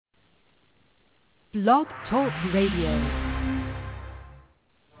Blog Talk Radio.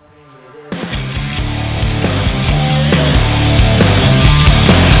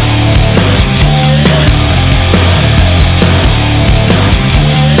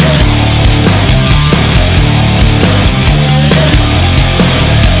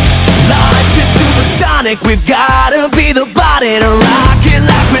 We've gotta be the body to rock it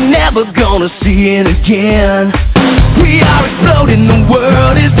like we're never gonna see it again. We are exploding, the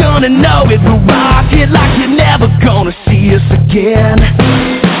world is gonna know it. We'll rock it like you're never gonna see us again.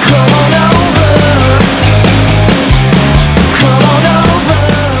 Come on over. Come on over.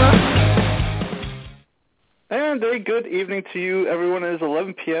 And a good evening to you, everyone. It is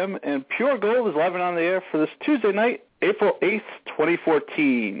 11 p.m. and Pure Gold is live and on the air for this Tuesday night, April 8th,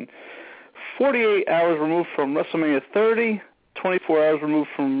 2014. 48 hours removed from Wrestlemania 30, 24 hours removed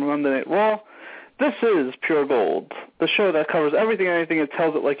from Monday Night Raw. This is Pure Gold, the show that covers everything and anything and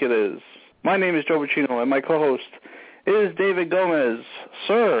tells it like it is. My name is Joe Bacino, and my co-host is David Gomez.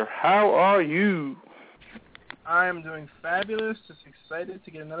 Sir, how are you? I am doing fabulous. Just excited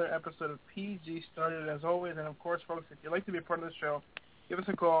to get another episode of PG started as always. And, of course, folks, if you'd like to be a part of the show, give us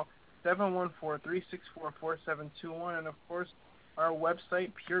a call, 714-364-4721. And, of course, our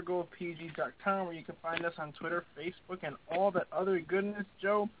website, puregoldpg.com, where you can find us on Twitter, Facebook, and all that other goodness.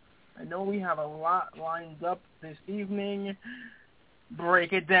 Joe, I know we have a lot lined up this evening.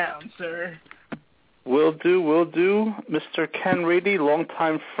 Break it down, sir. Will do. Mr. Ken Reedy,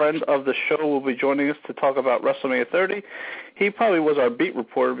 longtime friend of the show, will be joining us to talk about WrestleMania 30. He probably was our beat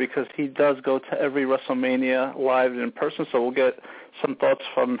reporter because he does go to every WrestleMania live and in person, so we'll get some thoughts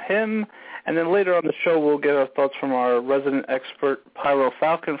from him. And then later on the show, we'll get our thoughts from our resident expert,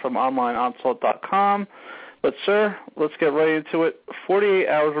 Pyrolfalkon from OnlineOnslaught.com. But, sir, let's get right into it. 48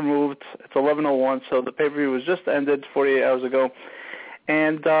 hours removed. It's 11:01, so the pay-per-view was just ended 48 hours ago.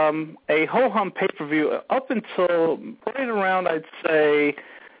 And a ho-hum pay-per-view up until right around, I'd say,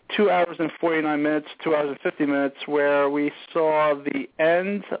 2 hours and 49 minutes, 2 hours and 50 minutes, where we saw the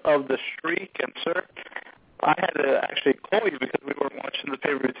end of the streak. And, sir, I had to actually call you because we weren't watching the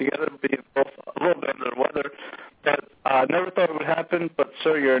pay-per-view together, being both a little bit under the weather. But I never thought it would happen. But,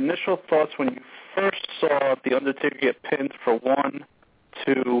 sir, your initial thoughts when you first saw The Undertaker get pinned for 1,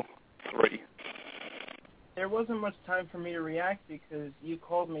 2, 3. There wasn't much time for me to react because you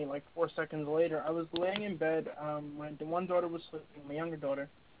called me like 4 seconds later. I was laying in bed. My one daughter was sleeping, my younger daughter.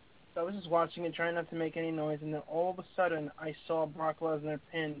 So I was just watching it, trying not to make any noise. And then all of a sudden, I saw Brock Lesnar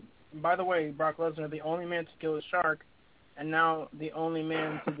pinned. And by the way, Brock Lesnar, the only man to kill a shark, and now the only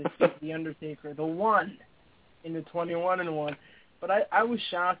man to defeat The Undertaker, the one in the 21-1. But I was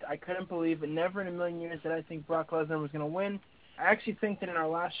shocked. I couldn't believe it. Never in a million years did I think Brock Lesnar was going to win. I actually think that in our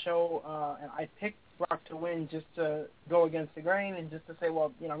last show, I picked Brock to win just to go against the grain and just to say,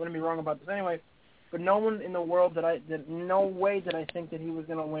 well, I'm going to be wrong about this anyway. But no one in the world no way did I think that he was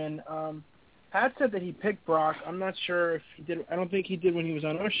going to win. Pat said that he picked Brock. I'm not sure if he did. I don't think he did when he was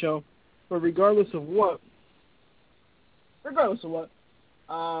on our show. But regardless of what,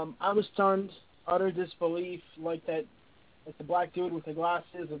 I was stunned, utter disbelief, like the black dude with the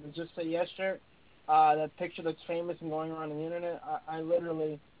glasses with the Just Say Yes shirt, that picture that's famous and going around on the internet.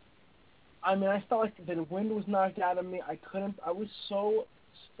 I felt like the wind was knocked out of me. I was so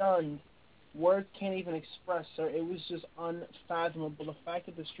stunned. Words can't even express, sir. It was just unfathomable. The fact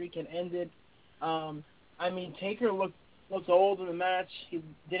that the streak had ended. Taker looked old in the match. He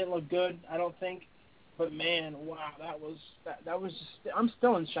didn't look good, I don't think. But man, wow, that was just. I'm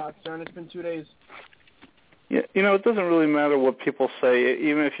still in shock, sir. And it's been 2 days. Yeah, it doesn't really matter what people say.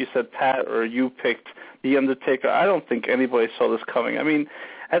 Even if you said Pat or you picked The Undertaker, I don't think anybody saw this coming.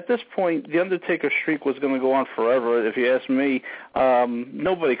 At this point, The Undertaker streak was going to go on forever. If you ask me,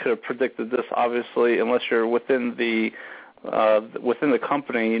 nobody could have predicted this, obviously, unless you're within the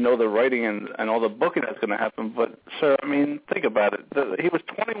company, the writing and all the booking that's going to happen. But, sir, think about it. He was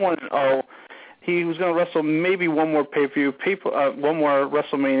 21-0. He was going to wrestle maybe one more pay-per-view, one more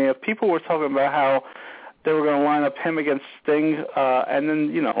WrestleMania. People were talking about how they were going to line up him against Sting, and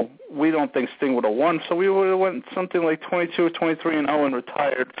then, we don't think Sting would have won, so we would have went something like 22 or 23-0 and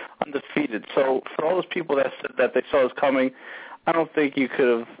retired undefeated. So for all those people that said that they saw this coming, I don't think you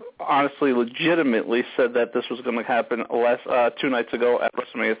could have honestly, legitimately said that this was going to happen 2 nights ago at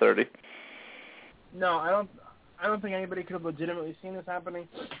WrestleMania 30. No, I don't think anybody could have legitimately seen this happening.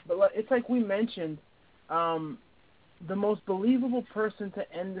 But it's like we mentioned, the most believable person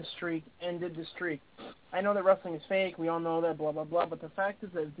to end the streak ended the streak. I know that wrestling is fake. We all know that, blah, blah, blah. But the fact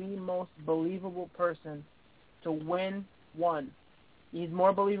is that the most believable person to win won. He's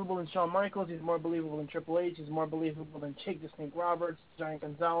more believable than Shawn Michaels. He's more believable than Triple H. He's more believable than Jake the Snake Roberts, Giant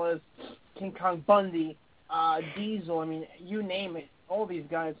Gonzalez, King Kong Bundy, Diesel, I mean, you name it, all these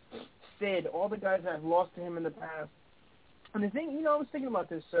guys, Sid, all the guys that have lost to him in the past. And the thing, I was thinking about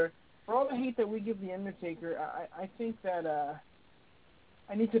this, sir. For all the hate that we give The Undertaker, I think that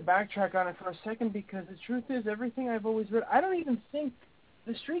I need to backtrack on it for a second, because the truth is, everything I've always read, I don't even think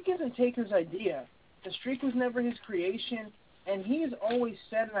the streak isn't Taker's idea. The streak was never his creation, and he has always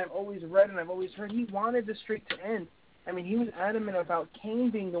said, and I've always read and I've always heard, he wanted the streak to end. I mean, he was adamant about Kane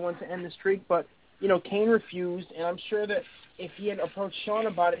being the one to end the streak, but, Kane refused, and I'm sure that if he had approached Shawn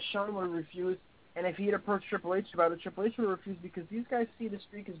about it, Shawn would have refused, and if he had approached Triple H about it, Triple H would have refused, because these guys see the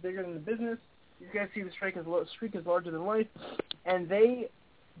streak as bigger than the business. These guys see the streak as larger than life, and they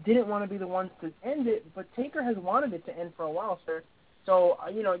didn't want to be the ones to end it, but Taker has wanted it to end for a while, sir. So,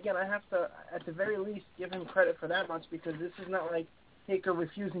 again, I have to, at the very least, give him credit for that much, because this is not like Taker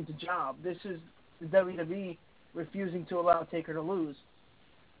refusing to job. This is the WWE refusing to allow Taker to lose.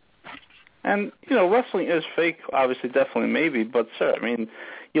 And, wrestling is fake, obviously, definitely, maybe, but, sir, I mean,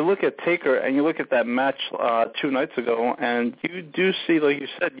 you look at Taker and you look at that match 2 nights ago, and you do see, like you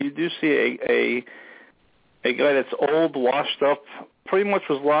said, you do see a guy that's old, washed up, pretty much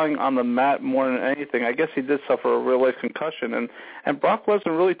was lying on the mat more than anything. I guess he did suffer a real-life concussion, and Brock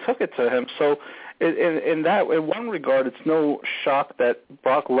Lesnar really took it to him. So in one regard, it's no shock that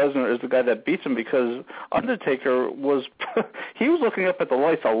Brock Lesnar is the guy that beats him, because Undertaker was he was looking up at the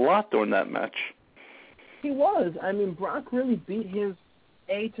lights a lot during that match. He was. I mean, Brock really beat his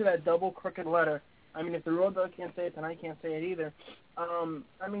A to that double crooked letter. I mean, if the road dog can't say it, then I can't say it either.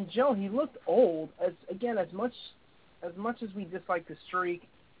 I mean, Joe, he looked old. As much as we dislike the streak,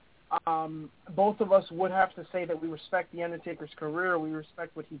 both of us would have to say that we respect The Undertaker's career. We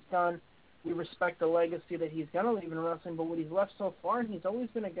respect what he's done. We respect the legacy that he's going to leave in wrestling. But what he's left so far, and he's always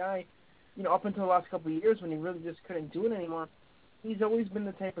been a guy, up until the last couple of years when he really just couldn't do it anymore, he's always been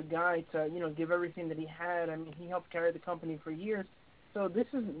the type of guy to, give everything that he had. I mean, he helped carry the company for years. So this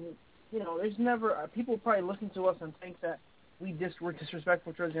is, there's never, people probably listen to us and think that we're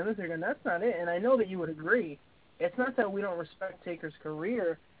disrespectful towards The Undertaker, and that's not it. And I know that you would agree. It's not that we don't respect Taker's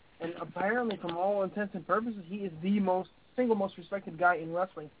career, and apparently, from all intents and purposes, he is the single most respected guy in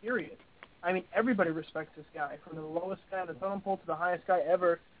wrestling, period. I mean, everybody respects this guy, from the lowest guy on the totem pole to the highest guy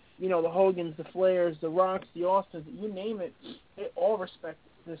ever. The Hogans, the Flairs, the Rocks, the Austins, you name it, they all respect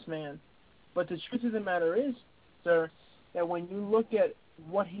this man. But the truth of the matter is, sir, that when you look at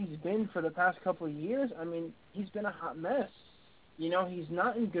what he's been for the past couple of years, I mean, he's been a hot mess. He's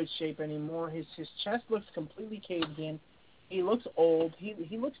not in good shape anymore. His chest looks completely caved in. He looks old. He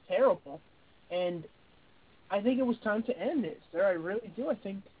looks terrible. And I think it was time to end it, sir. I really do. I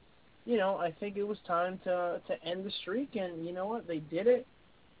think it was time to end the streak, and you know what? They did it.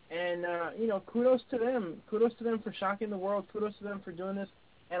 And, kudos to them. Kudos to them for shocking the world. Kudos to them for doing this.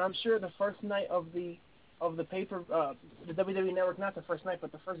 And I'm sure the first night of the the WWE Network, not the first night,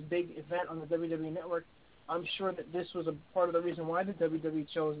 but the first big event on the WWE Network, I'm sure that this was a part of the reason why the WWE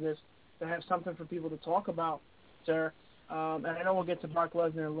chose this, to have something for people to talk about, sir. And I know we'll get to Brock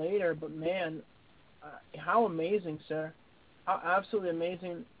Lesnar later, but man, how amazing, sir. How absolutely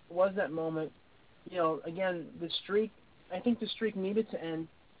amazing was that moment. Again, the streak, I think the streak needed to end.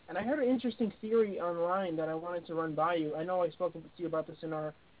 And I heard an interesting theory online that I wanted to run by you. I know I spoke to you about this in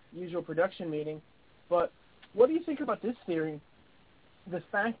our usual production meeting, but what do you think about this theory? The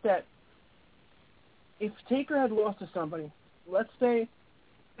fact that if Taker had lost to somebody, let's say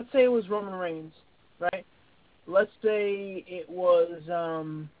it was Roman Reigns, right? Let's say it was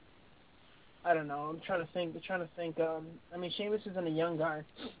I don't know. I'm trying to think. I mean, Sheamus isn't a young guy.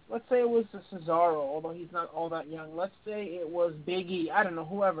 Let's say it was Cesaro, although he's not all that young. Let's say it was Big E. I don't know.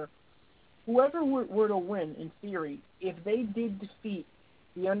 Whoever were to win, in theory, if they did defeat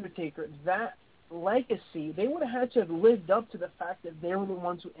The Undertaker, that legacy, they would have had to have lived up to the fact that they were the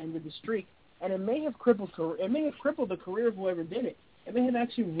ones who ended the streak, and it may have crippled the career of whoever did it. It may have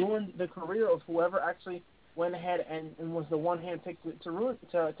actually ruined the career of whoever actually went ahead and was the one hand picked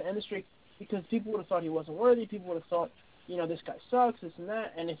to end the streak, because people would have thought he wasn't worthy. People would have thought, this guy sucks, this and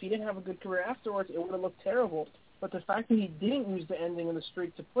that, and if he didn't have a good career afterwards, it would have looked terrible. But the fact that he didn't use the ending of the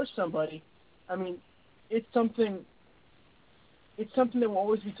streak to push somebody, I mean, it's something that will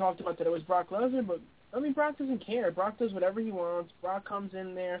always be talked about, that it was Brock Lesnar, but, I mean, Brock doesn't care. Brock does whatever he wants. Brock comes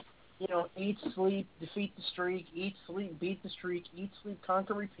in there, eat, sleep, defeat the streak, eat, sleep, beat the streak, eat, sleep,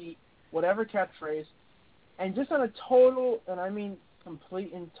 conquer, repeat, whatever catchphrase. And just on a total, and I mean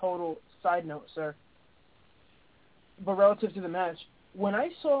complete and total side note, sir, but relative to the match, when I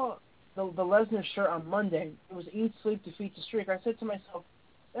saw the Lesnar shirt on Monday, it was eat, sleep, defeat the streak, I said to myself,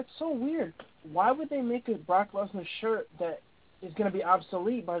 that's so weird. Why would they make a Brock Lesnar shirt that is going to be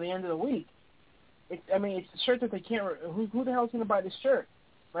obsolete by the end of the week? It's a shirt that they can't. Who the hell's going to buy this shirt,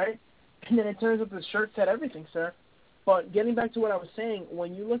 right? And then it turns out the shirt said everything, sir. But getting back to what I was saying,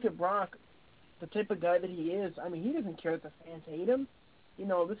 when you look at Brock, the type of guy that he is, I mean, he doesn't care that the fans hate him. You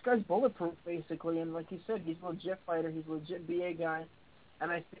know, this guy's bulletproof, basically. And like you said, he's a legit fighter. He's a legit BA guy.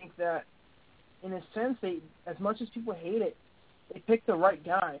 And I think that, in a sense, as much as people hate it, they picked the right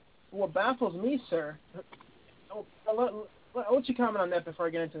guy. What baffles me, sir, I'll let you comment on that before I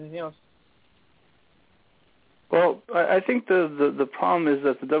get into anything else. Well, I think the problem is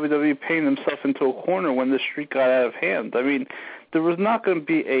that the WWE painted themselves into a corner when this streak got out of hand. I mean, there was not going to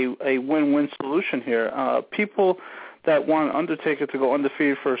be a win-win solution here. People that want Undertaker to go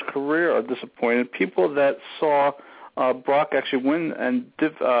undefeated for his career are disappointed. People that saw Brock actually win and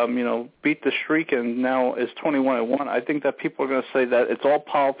beat the streak and now is 21-1, I think that people are going to say that it's all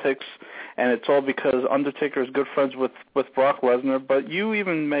politics and it's all because Undertaker is good friends with Brock Lesnar. But you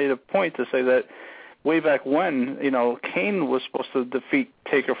even made a point to say that way back when, Kane was supposed to defeat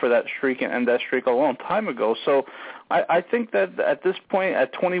Taker for that streak and end that streak a long time ago. So I think that at this point,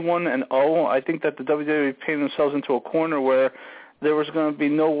 at 21-0, I think that the WWE painted themselves into a corner where there was going to be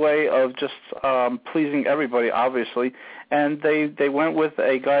no way of just pleasing everybody, obviously. And they went with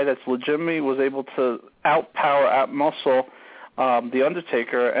a guy that's legitimately was able to outpower, outmuscle the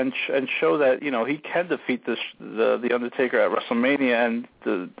Undertaker and show that he can defeat the Undertaker at WrestleMania and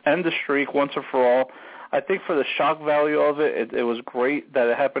end the streak once and for all. I think for the shock value of it was great that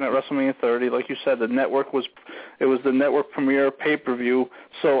it happened at WrestleMania 30. Like you said, the network was the network premiere pay-per-view.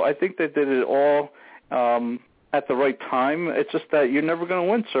 So I think they did it all at the right time. It's just that you're never going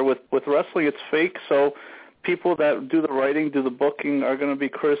to win, sir. With wrestling, it's fake. So people that do the writing, do the booking, are going to be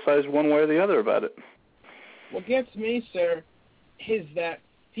criticized one way or the other about it. What gets me, sir, is that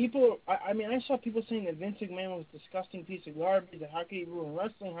people, I saw people saying that Vince McMahon was a disgusting piece of garbage, that how could he ruin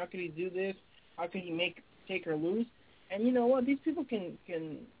wrestling, how could he do this, how could he make Taker lose? And you know what, these people can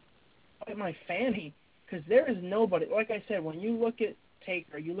bite my fanny, because there is nobody, like I said, when you look at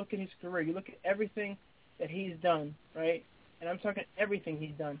Taker, you look at his career, you look at everything that he's done, right? And I'm talking everything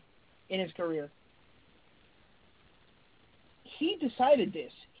he's done in his career. He decided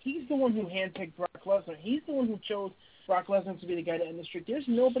this. He's the one who handpicked Brock Lesnar. He's the one who chose Brock Lesnar to be the guy to end the streak. There's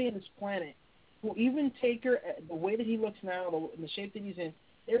nobody on this planet who, even Taker, the way that he looks now, the shape that he's in,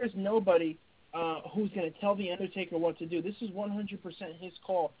 there is nobody who's going to tell The Undertaker what to do. This is 100% his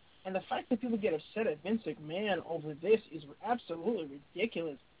call. And the fact that people get upset at Vince McMahon over this is absolutely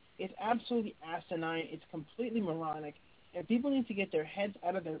ridiculous. It's absolutely asinine. It's completely moronic. And people need to get their heads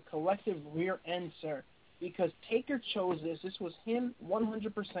out of their collective rear end, sir, because Taker chose this. This was him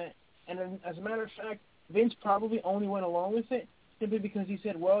 100%. And as a matter of fact, Vince probably only went along with it simply because he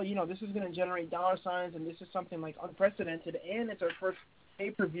said, well, this is going to generate dollar signs and this is something like unprecedented and it's our first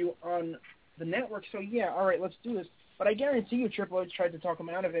pay-per-view on the network. So, yeah, all right, let's do this. But I guarantee you Triple H tried to talk him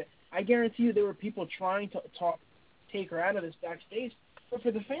out of it. I guarantee you there were people trying to talk Taker out of this backstage. But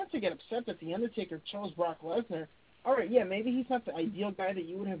for the fans to get upset that The Undertaker chose Brock Lesnar, all right, yeah, maybe he's not the ideal guy that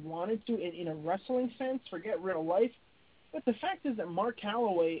you would have wanted to in a wrestling sense, forget real life. But the fact is that Mark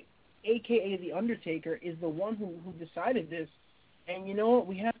Calloway, a.k.a. The Undertaker, is the one who decided this. And you know what?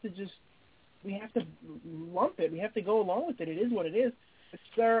 We have to lump it. We have to go along with it. It is what it is.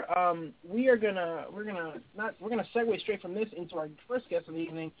 Sir, we're gonna segue straight from this into our first guest of the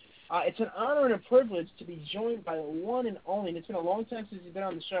evening. It's an honor and a privilege to be joined by the one and only, and it's been a long time since he's been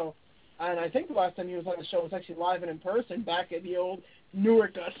on the show. And I think the last time he was on the show was actually live and in person back at the old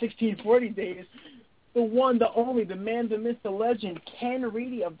Newark 1640 days. The one, the only, the man, the myth, the legend, Ken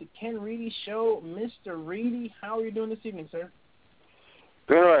Reedy of the Ken Reedy Show. Mr. Reedy, how are you doing this evening, sir?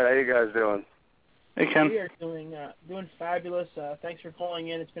 Doing all right. How you guys doing? Hey, Ken. We are doing fabulous. Thanks for calling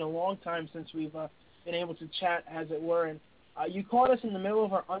in. It's been a long time since we've been able to chat, as it were. And you caught us in the middle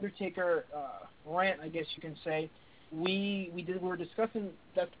of our Undertaker rant, I guess you can say. We were discussing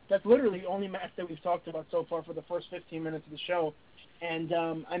that's literally the only match that we've talked about so far for the first 15 minutes of the show. And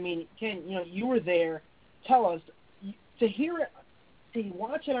Ken, you were there. Tell us, to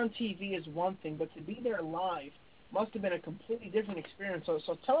watch it on TV is one thing, but to be there live must have been a completely different experience.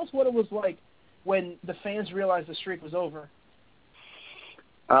 So tell us what it was like when the fans realized the streak was over.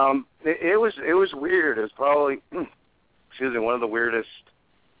 It was weird. It was probably one of the weirdest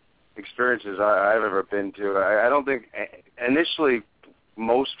experiences I've ever been to. I don't think initially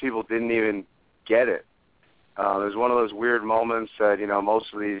most people didn't even get it. It was one of those weird moments that, most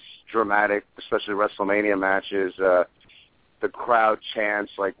of these dramatic, especially WrestleMania matches, the crowd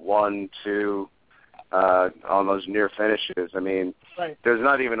chants like 1, 2 on those near finishes. I mean, right. There's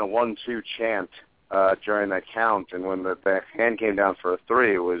not even a 1, 2 chant during that count, and when the hand came down for a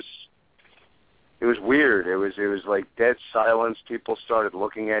 3, it was weird. It was like dead silence. People started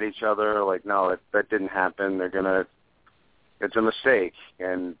looking at each other like, no, that didn't happen. It's a mistake.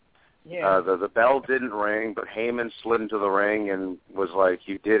 And the bell didn't ring, but Heyman slid into the ring and was like,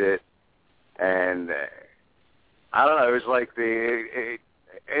 you did it. And I don't know, it was like it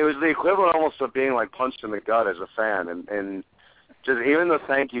was the equivalent almost of being like punched in the gut as a fan. And just even the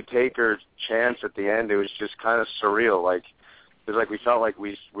thank you Taker chants at the end, it was just kind of surreal. Like, it was like we felt like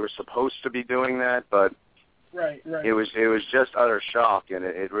we were supposed to be doing that, but right. It was just utter shock, and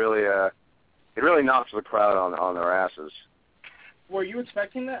it really knocked the crowd on their asses. Were you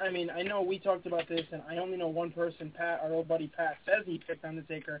expecting that? I mean, I know we talked about this, and I only know one person, Pat, our old buddy Pat, says he picked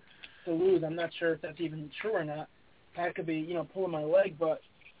Undertaker to lose. I'm not sure if that's even true or not. Pat could be, pulling my leg, but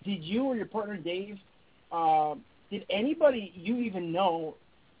did you or your partner Dave, did anybody you even know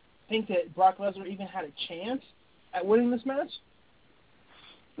think that Brock Lesnar even had a chance at winning this match?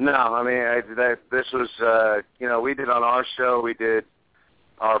 No, I mean, this was, we did on our show, we did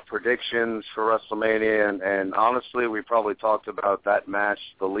our predictions for WrestleMania, and honestly, we probably talked about that match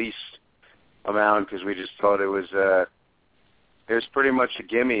the least amount because we just thought it was pretty much a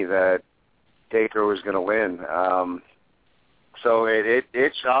gimme that Taker was going to win. So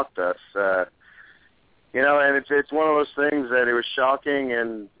it shocked us, and it's one of those things that it was shocking,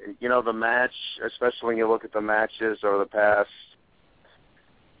 and, the match, especially when you look at the matches over the past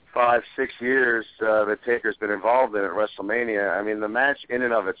 5-6 years that Taker's been involved in at WrestleMania, I mean, the match in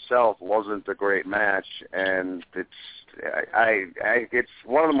and of itself wasn't a great match, and it's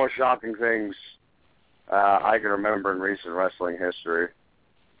one of the more shocking things I can remember in recent wrestling history.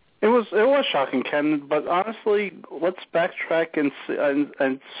 It was shocking, Ken. But honestly, let's backtrack and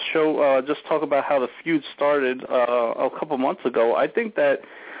show just talk about how the feud started a couple months ago. I think that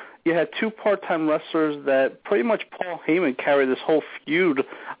you had two part-time wrestlers that pretty much Paul Heyman carried this whole feud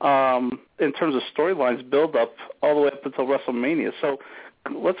in terms of storylines build up all the way up until WrestleMania. So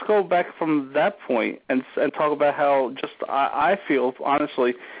let's go back from that point and talk about how just I feel,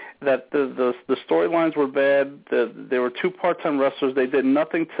 honestly, that the storylines were bad. There were two part-time wrestlers. They did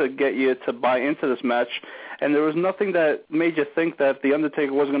nothing to get you to buy into this match, and there was nothing that made you think that The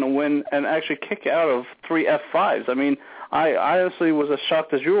Undertaker was going to win and actually kick out of 3 F5s. I mean, I honestly was as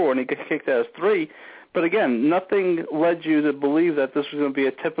shocked as you were when he got kicked out as 3. But again, nothing led you to believe that this was going to be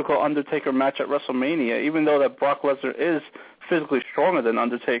a typical Undertaker match at WrestleMania, even though that Brock Lesnar is physically stronger than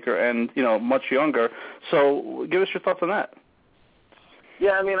Undertaker and, much younger. So give us your thoughts on that.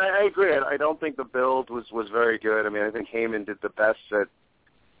 Yeah, I mean, I agree. I don't think the build was very good. I mean, I think Heyman did the best that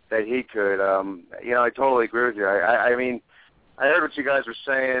he could. I totally agree with you. I mean, I heard what you guys were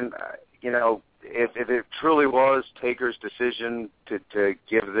saying. If it truly was Taker's decision to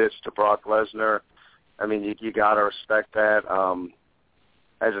give this to Brock Lesnar, I mean, you got to respect that.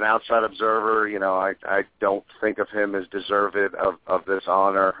 As an outside observer, I don't think of him as deserving of this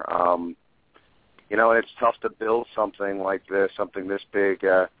honor. And it's tough to build something like this, something this big,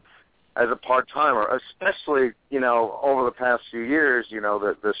 as a part-timer, especially, over the past few years,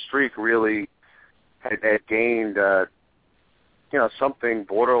 the streak really had gained, something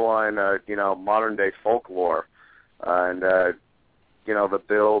borderline, modern-day folklore. And, the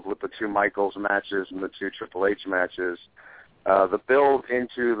build with the 2 Michaels matches and the 2 Triple H matches, the build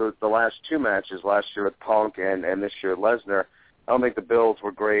into the last 2 matches, last year with Punk and this year with Lesnar, I don't think the builds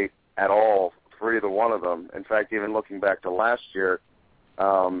were great at all for either one of them. In fact, even looking back to last year,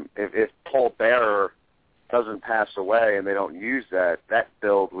 if Paul Bearer doesn't pass away and they don't use that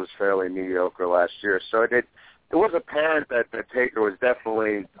build was fairly mediocre last year. So it was apparent that Taker was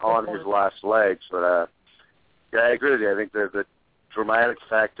definitely on his last legs. But yeah, I agree with you. I think the dramatic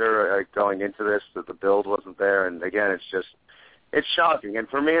factor going into this, that the build wasn't there, and again, it's shocking. And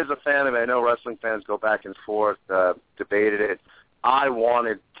for me as a fan, I know wrestling fans go back and forth, debated it. I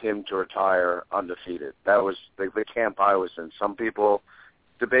wanted him to retire undefeated. That was the camp I was in. Some people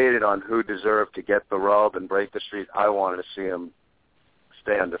debated on who deserved to get the rub and break the streak. I wanted to see him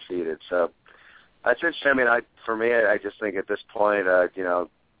stay undefeated. So that's interesting. I mean, for me, I just think at this point,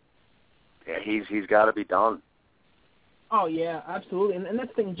 he's got to be done. Oh yeah, absolutely. And that's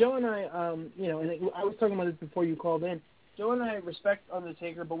the thing. Joe and I, and I was talking about this before you called in. Joe and I respect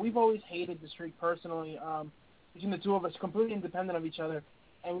Undertaker, but we've always hated the streak personally. Between the two of us, completely independent of each other,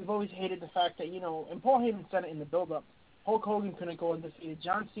 and we've always hated the fact that, and Paul Heyman said it in the build-up, Hulk Hogan couldn't go undefeated.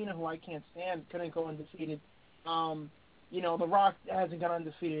 John Cena, who I can't stand, couldn't go undefeated. The Rock hasn't gone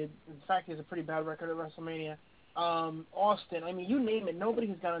undefeated. In fact, he has a pretty bad record at WrestleMania. Austin, I mean, you name it, nobody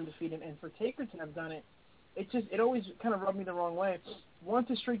has gone undefeated, and for Taker to have done it, it always kind of rubbed me the wrong way. Once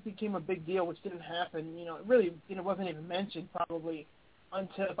the streak became a big deal, which didn't happen, it really wasn't even mentioned probably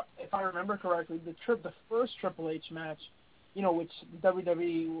until, if I remember correctly, the first Triple H match, which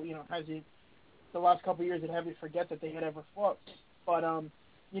WWE, has it, the last couple of years, it had me forget that they had ever fought. But,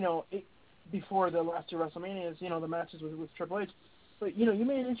 before the last two WrestleManias, the matches with Triple H. But, you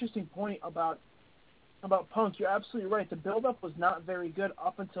made an interesting point about Punk. You're absolutely right. The build-up was not very good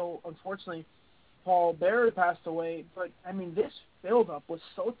up until, unfortunately, Paul Bearer passed away. But, this build-up was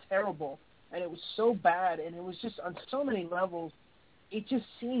so terrible, and it was so bad, and it was just on so many levels. It just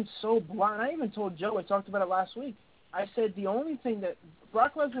seemed so blind. I even told Joe, I talked about it last week. I said the only thing that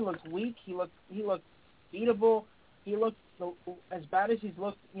Brock Lesnar looked weak. He looked beatable. He looked as bad as he's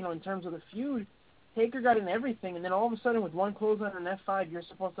looked, in terms of the feud. Taker got in everything, and then all of a sudden, with one clothesline and an F5, you're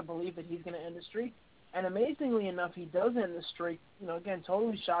supposed to believe that he's going to end the streak. And amazingly enough, he does end the streak. Again,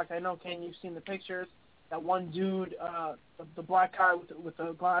 totally shocked. I know, Ken, you've seen the pictures. That one dude, the black guy with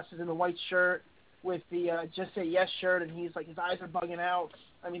the glasses and the white shirt, with the Just Say Yes shirt, and he's like, his eyes are bugging out.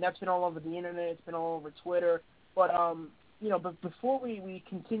 That's been all over the internet. It's been all over Twitter. But, but before we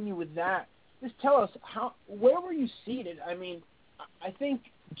continue with that, just tell us, where were you seated? I think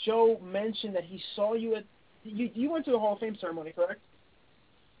Joe mentioned that he saw you at, you went to the Hall of Fame ceremony, correct?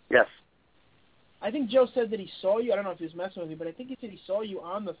 Yes. I think Joe said that he saw you. I don't know if he was messing with you, but I think he said he saw you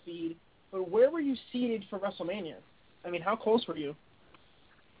on the feed. But where were you seated for WrestleMania? How close were you?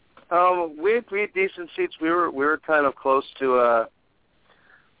 We had decent seats. We were kind of close to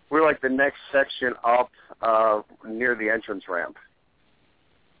we were like the next section up near the entrance ramp.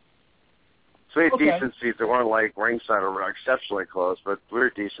 So we had decent seats. They weren't like ringside or exceptionally close, but we were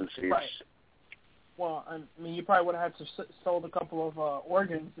decent seats. Right. Well, you probably would have had to sold a couple of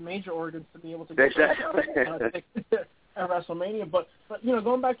organs, the major organs, to be able to get at WrestleMania. But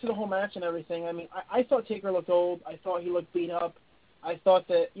going back to the whole match and everything, I thought Taker looked old. I thought he looked beat up. I thought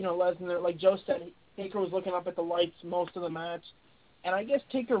that, Lesnar, like Joe said, Taker was looking up at the lights most of the match. And I guess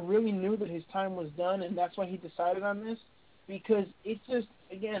Taker really knew that his time was done, and that's why he decided on this, because it's just,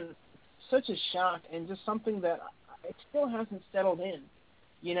 again, such a shock and just something that it still hasn't settled in.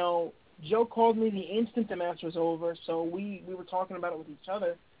 Joe called me the instant the match was over, so we were talking about it with each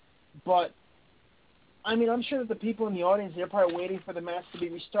other. But, I'm sure that the people in the audience, they're probably waiting for the match to be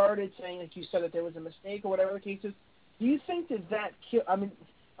restarted, saying, like you said, that there was a mistake or whatever the case is. Do you think that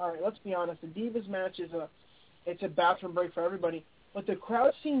all right, let's be honest. The Divas match it's a bathroom break for everybody, but the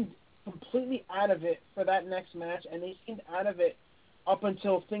crowd seemed completely out of it for that next match, and they seemed out of it up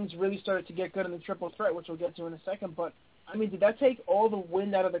until things really started to get good in the triple threat, which we'll get to in a second. But, did that take all the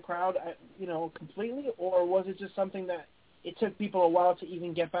wind out of the crowd, completely, or was it just something that it took people a while to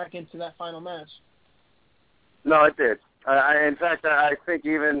even get back into that final match? No, it did. In fact, I think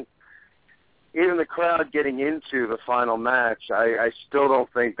even the crowd getting into the final match, I still don't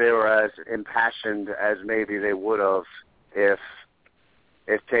think they were as impassioned as maybe they would have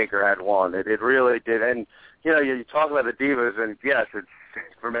if Taker had won. It really did. And, you talk about the Divas, and yes, it's,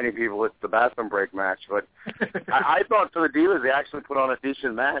 for many people, it's the bathroom break match. But I thought for the Divas, they actually put on a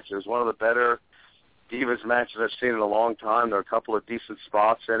decent match. It was one of the better Divas matches I've seen in a long time. There were a couple of decent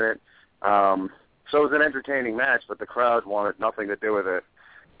spots in it. So it was an entertaining match, but the crowd wanted nothing to do with it.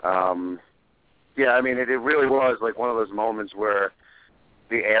 It really was like one of those moments where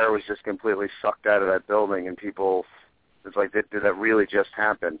the air was just completely sucked out of that building, and people, it's like, did that really just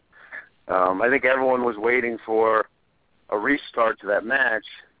happen? I think everyone was waiting for a restart to that match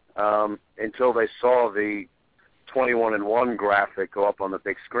until they saw the 21-1 graphic go up on the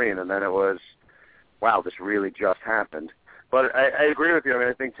big screen, and then it was, wow, this really just happened. But I agree with you.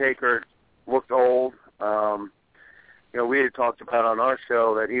 I think Taker looked old. We had talked about on our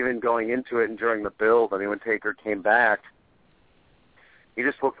show that even going into it and during the build, when Taker came back, he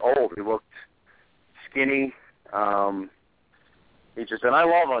just looked old. He looked skinny. And I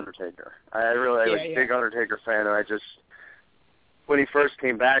love Undertaker. I was a big Undertaker fan, and when he first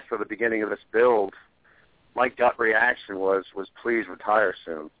came back for the beginning of this build, my gut reaction was please retire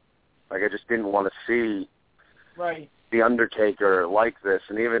soon. Like, I just didn't want to see the Undertaker like this.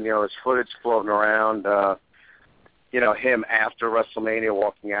 And even, there's footage floating around, him after WrestleMania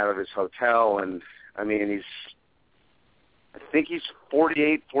walking out of his hotel, and I think he's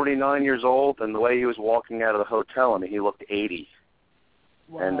 48, 49 years old, and the way he was walking out of the hotel, he looked 80.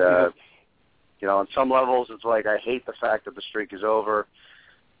 Wow. And, on some levels, it's like, I hate the fact that the streak is over.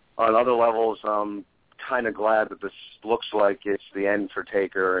 On other levels, I'm kind of glad that this looks like it's the end for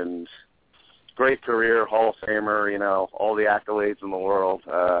Taker, and great career, Hall of Famer, all the accolades in the world.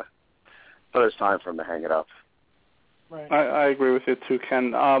 But it's time for him to hang it up. Right. I agree with you too,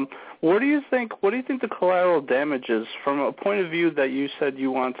 Ken. What do you think the collateral damage is from a point of view that you said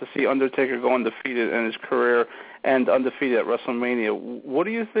you want to see Undertaker go undefeated in his career, and undefeated at WrestleMania. What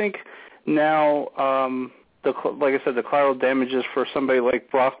do you think now? Like I said, the collateral damages for somebody like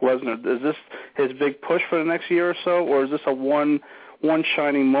Brock Lesnar. Is this his big push for the next year or so, or is this a one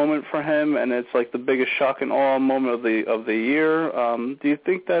shining moment for him, and it's like the biggest shock and awe moment of the year? Do you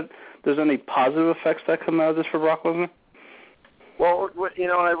think that there's any positive effects that come out of this for Brock Lesnar? Well,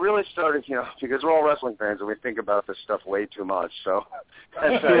 I really started, because we're all wrestling fans and we think about this stuff way too much. So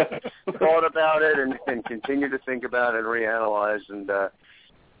as I thought about it and continue to think about it and reanalyze, and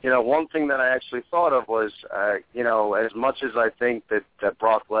one thing that I actually thought of was, as much as I think that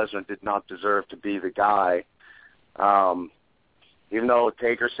Brock Lesnar did not deserve to be the guy, even though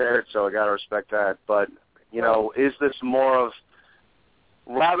Taker said it, so I got to respect that. But, is this more of,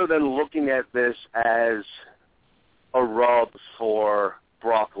 rather than looking at this as a rub for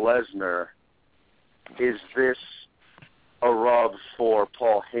Brock Lesnar, is this a rub for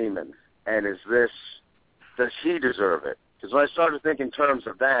Paul Heyman? And does he deserve it? Because when I started thinking in terms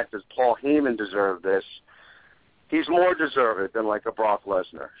of that, does Paul Heyman deserve this? He's more deserved than like a Brock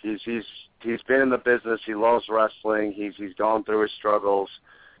Lesnar. He's been in the business. He loves wrestling. He's gone through his struggles.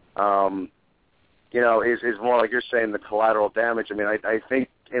 Is more like you're saying, the collateral damage. I mean, I think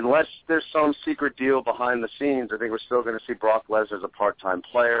unless there's some secret deal behind the scenes, I think we're still going to see Brock Lesnar as a part-time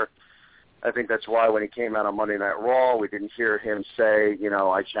player. I think that's why when he came out on Monday Night Raw, we didn't hear him say,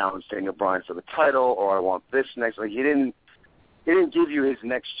 I challenge Daniel Bryan for the title, or I want this next. Like, he didn't give you his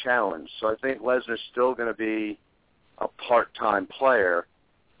next challenge. So I think Lesnar's still going to be a part-time player.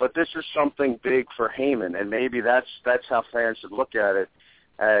 But this is something big for Heyman, and maybe that's how fans should look at it,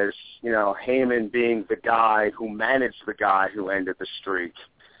 as, Heyman being the guy who managed the guy who ended the streak.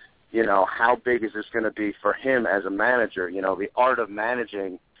 How big is this going to be for him as a manager? The art of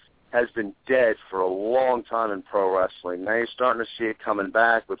managing has been dead for a long time in pro wrestling. Now you're starting to see it coming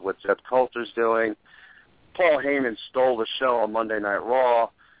back with what Zeb Coulter's doing. Paul Heyman stole the show on Monday Night Raw.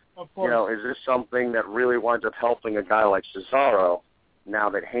 Of course. Is this something that really winds up helping a guy like Cesaro now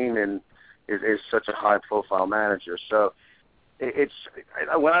that Heyman is such a high-profile manager? So it's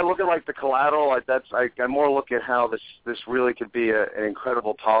when I look at like the collateral, I more look at how this really could be an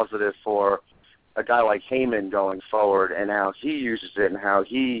incredible positive for a guy like Heyman going forward, and how he uses it and how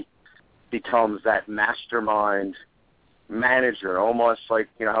he becomes that mastermind manager, almost like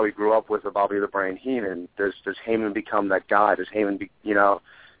how he grew up with Bobby the Brain Heenan. Does Heyman become that guy? Does Heyman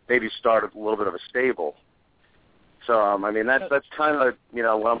maybe start a little bit of a stable? So that's kind of when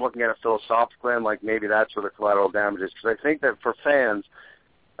I'm looking at it philosophically, I'm like, maybe that's where the collateral damage is, because I think that for fans,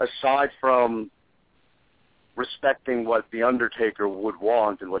 aside from respecting what the Undertaker would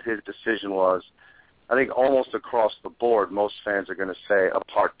want and what his decision was, I think almost across the board, most fans are going to say a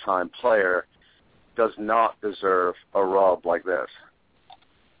part-time player does not deserve a rub like this.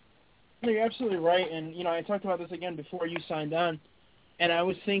 You're absolutely right, and I talked about this again before you signed on, and I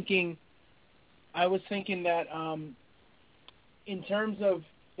was thinking that in terms of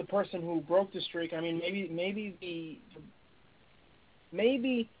the person who broke the streak, maybe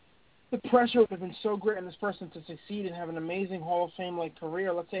the pressure would have been so great on this person to succeed and have an amazing Hall of Fame-like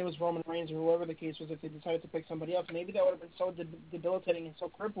career. Let's say it was Roman Reigns or whoever the case was, if they decided to pick somebody else. Maybe that would have been so debilitating and so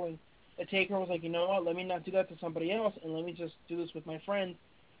crippling that Taker was like, you know what, let me not do that to somebody else, and let me just do this with my friend,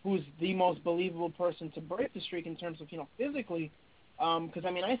 who's the most believable person to break the streak in terms of, physically. Because,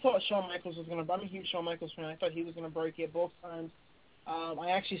 I thought Shawn Michaels was going to – I'm a huge Shawn Michaels fan. I thought he was going to break it both times.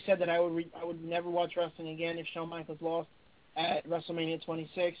 I actually said that I would never watch wrestling again if Shawn Michaels lost at WrestleMania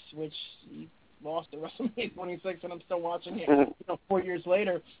 26, which he lost at WrestleMania 26, and I'm still watching it 4 years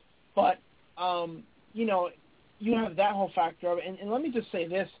later. But, you have that whole factor of it. And let me just say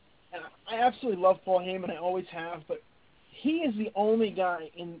this. And I absolutely love Paul Heyman. I always have. But he is the only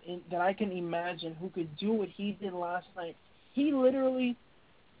guy that I can imagine who could do what he did last night. Paul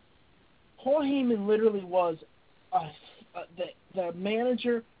Heyman literally was the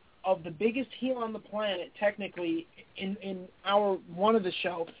manager of the biggest heel on the planet, technically, in hour one of the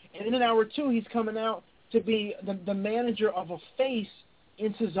show. And then in hour two, he's coming out to be the manager of a face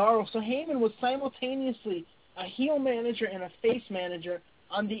in Cesaro. So Heyman was simultaneously a heel manager and a face manager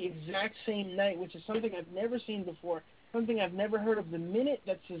on the exact same night, which is something I've never seen before, something I've never heard of. The minute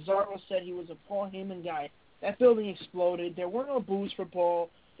that Cesaro said he was a Paul Heyman guy, that building exploded. There were no boos for Paul.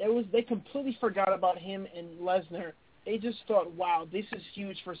 They completely forgot about him and Lesnar. They just thought, wow, this is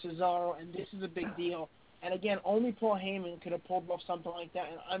huge for Cesaro, and this is a big deal. And again, only Paul Heyman could have pulled off something like that.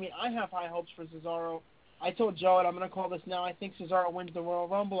 And I have high hopes for Cesaro. I told Joe, and I'm going to call this now, I think Cesaro wins the Royal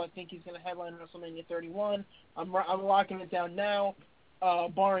Rumble. I think he's going to headline WrestleMania 31. I'm locking it down now,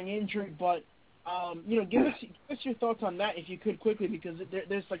 barring injury. But Give us your thoughts on that if you could quickly, because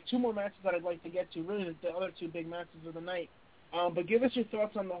there's like 2 more matches that I'd like to get to. Really, the other 2 big matches of the night. But give us your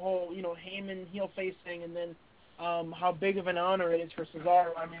thoughts on the whole, Heyman heel face thing, and then how big of an honor it is for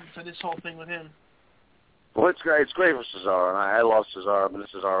Cesaro. I mean, for this whole thing with him. Well, it's great. It's great for Cesaro, and I love Cesaro. I've been a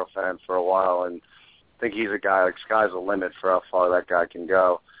Cesaro fan for a while, and I think he's a guy. Like, sky's the limit for how far that guy can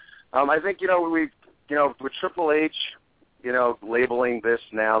go. I think with Triple H, labeling this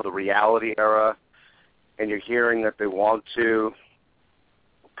now the reality era, and you're hearing that they want to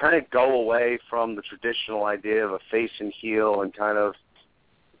kind of go away from the traditional idea of a face and heel and kind of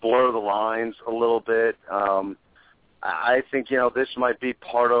blur the lines a little bit. I think, this might be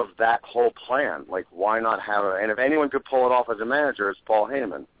part of that whole plan. Like, why not have it? And if anyone could pull it off as a manager, it's Paul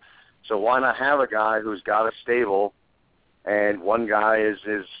Heyman. So why not have a guy who's got a stable, and one guy is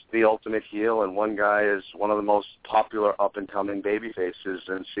the ultimate heel, and one guy is one of the most popular up-and-coming baby faces,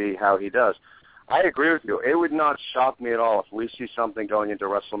 and see how he does. I agree with you. It would not shock me at all if we see something going into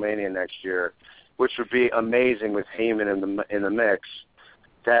WrestleMania next year, which would be amazing with Heyman in the mix,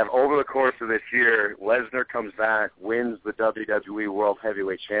 to have over the course of this year, Lesnar comes back, wins the WWE World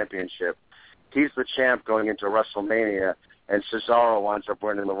Heavyweight Championship. He's the champ going into WrestleMania, and Cesaro winds up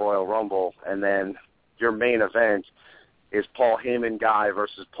winning the Royal Rumble, and then your main event is Paul Heyman guy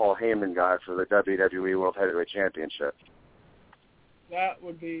versus Paul Heyman guy for the WWE World Heavyweight Championship. That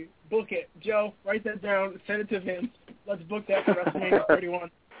would be, book it. Joe, write that down, send it to Vince. Let's book that for WrestleMania 31.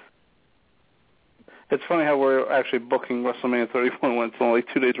 It's funny how we're actually booking WrestleMania 31 when it's only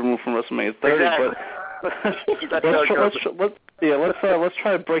 2 days removed from WrestleMania 30. Exactly. But let's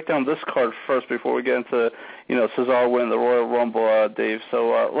try to break down this card first before we get into Cesaro winning the Royal Rumble, Dave.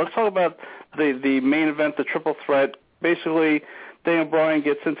 So let's talk about the main event, the triple threat. Basically, Daniel Bryan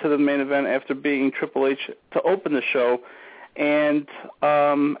gets into the main event after beating Triple H to open the show. And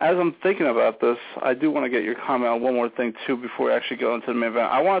as I'm thinking about this, I do want to get your comment on one more thing too before we actually go into the main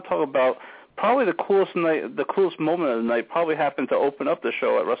event. I want to talk about probably the coolest moment of the night probably happened to open up the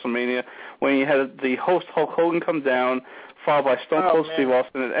show at WrestleMania when you had the host Hulk Hogan come down, followed by Stone Cold Steve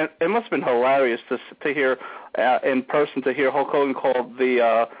Austin. And it must have been hilarious to hear in person, to hear Hulk Hogan call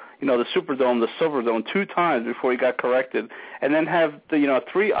the Superdome the Silver Dome 2 times before he got corrected, and then have the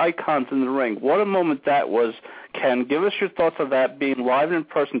 3 icons in the ring. What a moment that was. Ken, give us your thoughts on that, being live in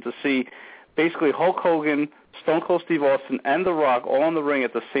person to see basically Hulk Hogan, Stone Cold Steve Austin, and The Rock all in the ring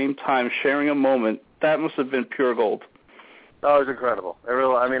at the same time, sharing a moment. That must have been pure gold. Oh, it was incredible.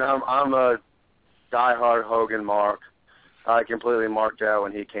 I'm a diehard Hogan mark. I completely marked out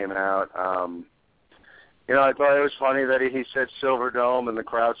when he came out. I thought it was funny that he said Silver Dome, and the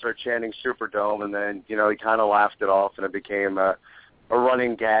crowd started chanting Superdome, and then he kind of laughed it off, and it became a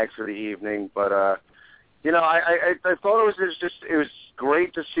running gag for the evening. But I thought it was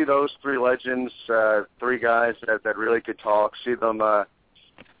great to see those 3 legends, 3 guys that really could talk, see them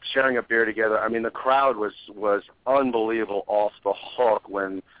sharing a beer together. I mean, the crowd was unbelievable off the hook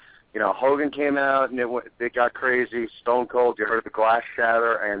when Hogan came out, and it got crazy. Stone Cold, you heard the glass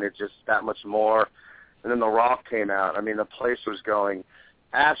shatter, and it just that much more. And then The Rock came out. I mean, the place was going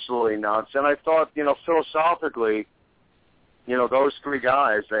absolutely nuts. And I thought, philosophically, those 3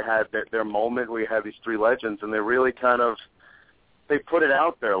 guys, they had their moment. We had these 3 legends, and they really they put it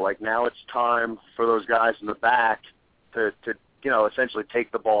out there. Like, now it's time for those guys in the back to essentially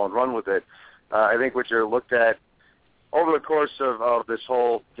take the ball and run with it. I think what you looked at over the course of this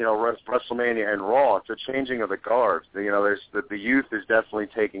whole, WrestleMania and Raw, it's a changing of the guard. There's the youth is definitely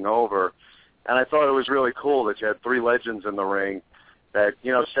taking over. And I thought it was really cool that you had 3 legends in the ring that,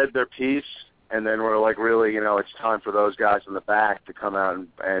 said their piece, and then were like, really, it's time for those guys in the back to come out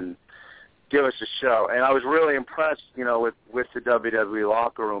and give us a show. And I was really impressed, with the WWE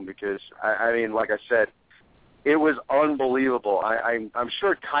locker room because, I mean, like I said, it was unbelievable. I'm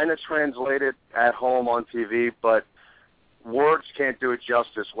sure it kind of translated at home on TV, but words can't do it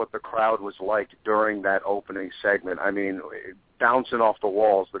justice what the crowd was like during that opening segment. I mean, bouncing off the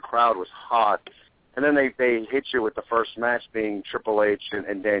walls. The crowd was hot. And then they hit you with the first match being Triple H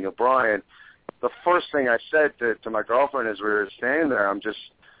and Daniel Bryan. The first thing I said to my girlfriend as we were standing there, I'm just,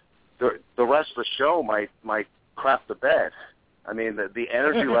 the rest of the show might crap the bed. I mean, the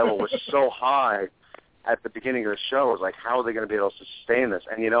energy level was so high at the beginning of the show. It was like, how are they going to be able to sustain this?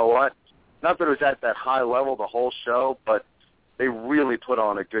 And you know what? Not that it was at that high level the whole show, but they really put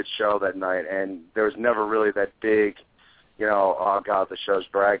on a good show that night, and there was never really that big, oh, God, the show's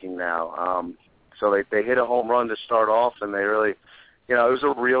dragging now. So they hit a home run to start off, and they really, it was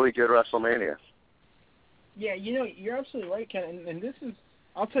a really good WrestleMania. Yeah, you're absolutely right, Ken, and this is,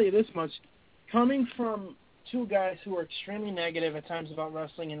 I'll tell you this much, coming from two guys who are extremely negative at times about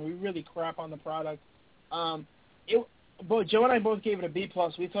wrestling, and we really crap on the product. Joe and I both gave it a B+.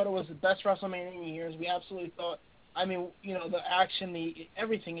 We thought it was the best WrestleMania in years. We absolutely thought, I mean, you know, the action, the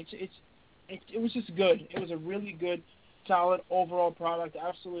everything. It was just good. It was a really good, solid overall product.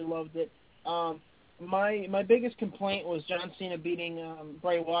 Absolutely loved it. My biggest complaint was John Cena beating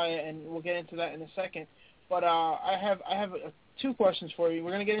Bray Wyatt, and we'll get into that in a second. But I have two questions for you.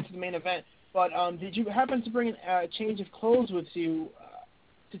 We're going to get into the main event. But did you happen to bring a change of clothes with you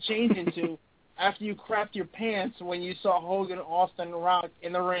to change into after you crapped your pants when you saw Hogan, Austin, and Rock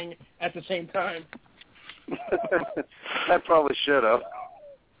in the ring at the same time? I probably should have.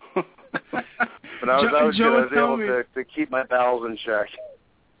 But I was able to keep my bowels in check.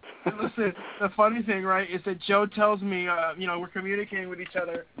 Listen, the funny thing, right, is that Joe tells me, you know, we're communicating with each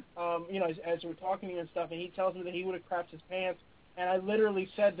other, you know, as we're talking and stuff, and he tells me that he would have crapped his pants, and I literally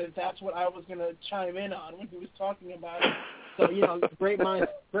said that that's what I was going to chime in on when he was talking about it. So, you know, great minds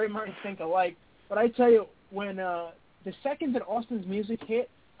think alike. But I tell you, when the second that Austin's music hit,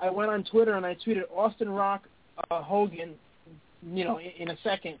 I went on Twitter and I tweeted Austin, Rock, Hogan, you know, in a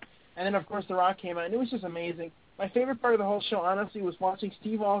second. And then, of course, The Rock came out, and it was just amazing. My favorite part of the whole show, honestly, was watching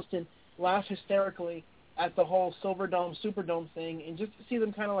Steve Austin laugh hysterically at the whole Silverdome, Superdome thing, and just to see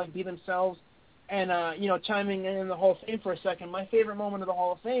them kind of, like, be themselves and, you know, chiming in the Hall of Fame for a second. My favorite moment of the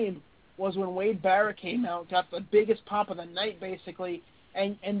Hall of Fame was when Wade Barrett came out, got the biggest pop of the night, basically,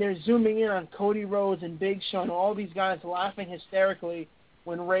 and they're zooming in on Cody Rhodes and Big Show and all these guys laughing hysterically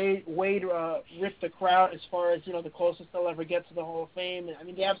when Wade ripped the crowd as far as, you know, the closest they'll ever get to the Hall of Fame. I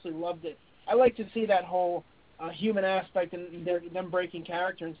mean, they absolutely loved it. I like to see that whole human aspect and them breaking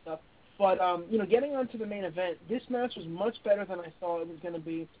character and stuff. But, you know, getting on to the main event, this match was much better than I thought it was going to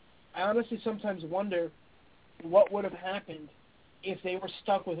be. I honestly sometimes wonder what would have happened if they were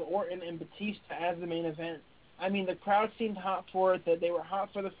stuck with Orton and Batista as the main event. I mean, the crowd seemed hot for it, that they were hot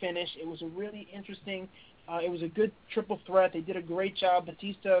for the finish. It was a really interesting, it was a good triple threat. They did a great job.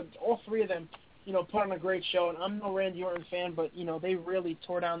 Batista, all three of them, you know, put on a great show. And I'm no Randy Orton fan, but, you know, they really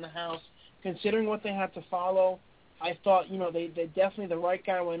tore down the house. Considering what they had to follow, I thought, you know, they definitely, the right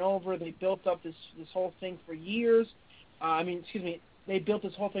guy went over. They built up this whole thing for years. They built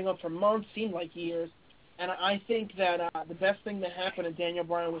this whole thing up for months, seemed like years. And I think that the best thing that happened to Daniel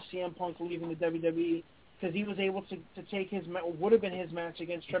Bryan was CM Punk leaving the WWE, because he was able to take would have been his match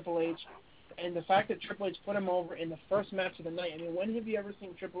against Triple H. And the fact that Triple H put him over in the first match of the night, I mean, when have you ever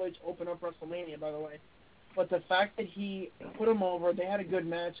seen Triple H open up WrestleMania, by the way? But the fact that he put him over, they had a good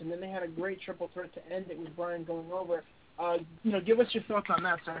match, and then they had a great triple threat to end it with Bryan going over. You know, give us your thoughts on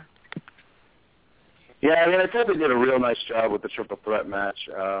that, sir. Yeah, I mean, I thought they did a real nice job with the triple threat match.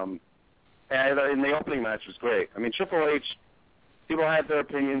 And the opening match was great. I mean, Triple H, people had their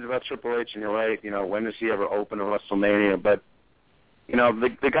opinions about Triple H, and you're right, you know, when does he ever open a WrestleMania? But, you know,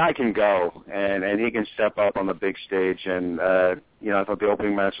 the guy can go, and he can step up on the big stage. And, you know, I thought the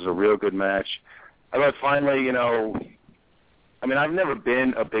opening match was a real good match. I thought finally, you know, I mean, I've never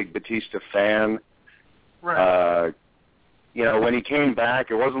been a big Batista fan. Right. You know, when he came back,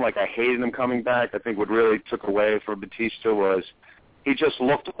 it wasn't like I hated him coming back. I think what really took away from Batista was he just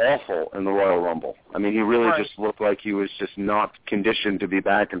looked awful in the Royal Rumble. I mean, he really just looked like he was just not conditioned to be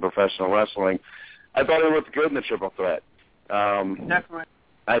back in professional wrestling. I thought he looked good in the triple threat. Definitely.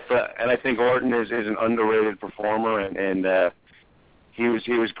 I think Orton is an underrated performer, and he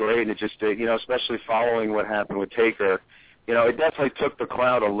was great. And it just, you know, especially following what happened with Taker, you know, it definitely took the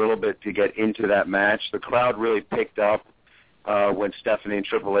crowd a little bit to get into that match. The crowd really picked up when Stephanie and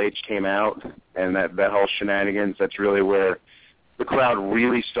Triple H came out, and that whole shenanigans. That's really where the crowd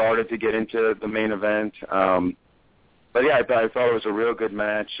really started to get into the main event. But yeah, I thought it was a real good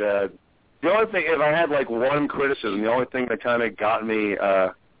match. The only thing, if I had like one criticism, the only thing that kind of got me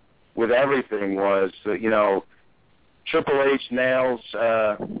with everything was that, you know, Triple H nails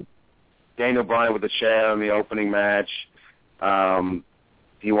Daniel Bryan with a chair in the opening match.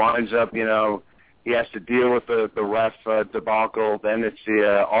 He winds up, you know, he has to deal with the ref debacle. Then it's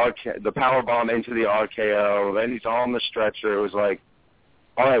the power bomb into the RKO. Then he's on the stretcher. It was like,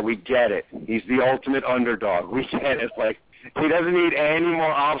 all right, we get it. He's the ultimate underdog. We get it. Like, he doesn't need any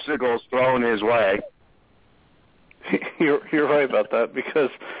more obstacles thrown his way. You're right about that,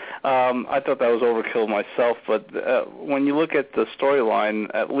 because I thought that was overkill myself. But when you look at the storyline,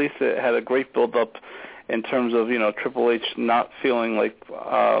 at least it had a great build-up in terms of, you know, Triple H not feeling that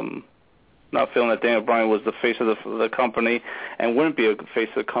Daniel Bryan was the face of the company and wouldn't be a face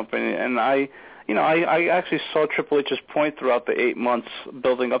of the company. And I actually saw Triple H's point throughout the 8 months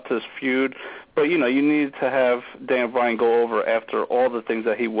building up to this feud, but, you needed to have Daniel Bryan go over after all the things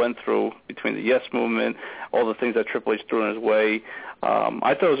that he went through between the Yes Movement, all the things that Triple H threw in his way.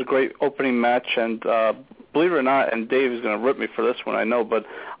 I thought it was a great opening match, and believe it or not, and Dave is going to rip me for this one, I know, but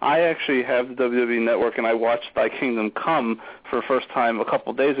I actually have the WWE Network, and I watched Thy Kingdom Come for the first time a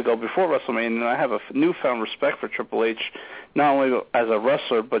couple days ago before WrestleMania, and I have a newfound respect for Triple H, not only as a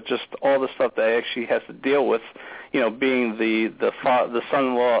wrestler, but just all the stuff that he actually has to deal with, being the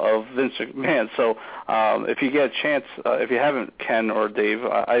son-in-law of Vince McMahon. So if you get a chance, if you haven't, Ken or Dave,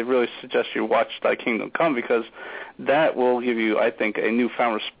 I really suggest you watch Thy Kingdom Come, because that will give you, I think, a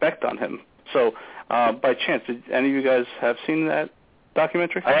newfound respect on him. So by chance, did any of you guys have seen that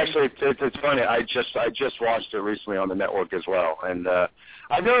documentary? It's funny. I just watched it recently on the network as well, and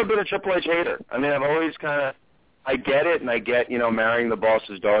I've never been a Triple H hater. I mean, I've always I get it, and I get marrying the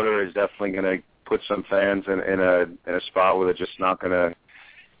boss's daughter is definitely going to put some fans in a spot where they're just not going to,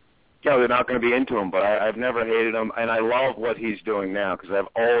 they're not going to be into him. But I've never hated him, and I love what he's doing now, because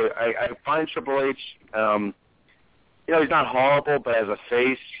I find Triple H, he's not horrible, but as a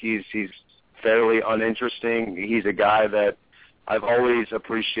face, he's fairly uninteresting. He's a guy that I've always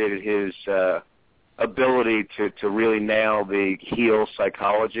appreciated his ability to really nail the heel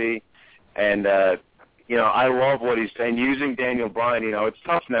psychology, and I love what he's saying. Using Daniel Bryan, it's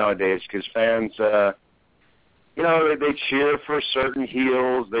tough nowadays because fans, they cheer for certain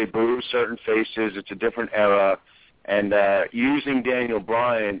heels, they boo certain faces. It's a different era, and using Daniel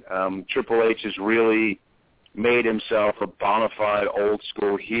Bryan, Triple H has really made himself a bona fide old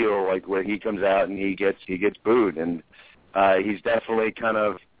school heel, like where he comes out and he gets booed, and he's definitely kind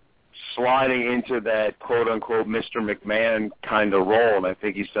of sliding into that quote unquote Mr. McMahon kind of role, and I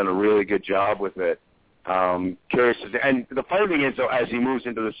think he's done a really good job with it. Curious, and the funny thing is, though, as he moves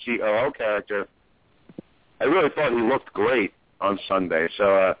into the COO character, I really thought he looked great on Sunday.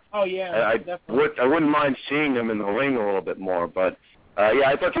 So, I wouldn't mind seeing him in the ring a little bit more. But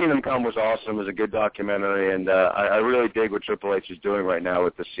I thought Kingdom Come was awesome. It was a good documentary, and I really dig what Triple H is doing right now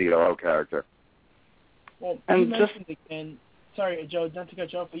with the COO character. Well, you mentioned again. Sorry, Joe, not to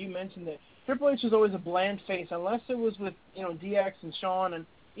cut you off, but you mentioned that Triple H was always a bland face, unless it was with DX and Shawn, and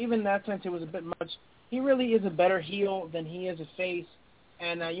even in that sense, it was a bit much. He really is a better heel than he is a face,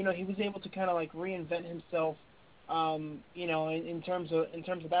 and he was able to kind of like reinvent himself, in terms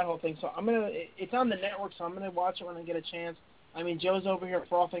of that whole thing. So it's on the network, so I'm gonna watch it when I get a chance. I mean, Joe's over here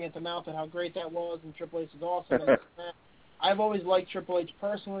frothing at the mouth at how great that was, and Triple H is awesome. And I've always liked Triple H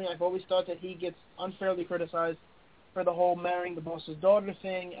personally. I've always thought that he gets unfairly criticized for the whole marrying the boss's daughter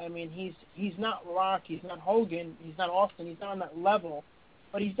thing. I mean, he's not Rock, he's not Hogan, he's not Austin, he's not on that level.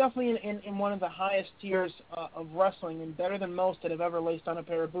 But he's definitely in one of the highest tiers of wrestling, and better than most that have ever laced on a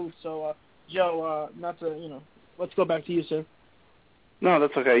pair of boots. So, Joe, let's go back to you, sir. No,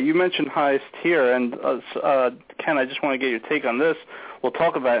 that's okay. You mentioned highest tier, and Ken, I just want to get your take on this. We'll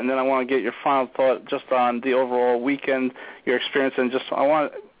talk about it, and then I want to get your final thought just on the overall weekend, your experience, and just I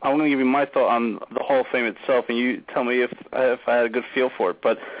want to give you my thought on the Hall of Fame itself, and you tell me if I had a good feel for it.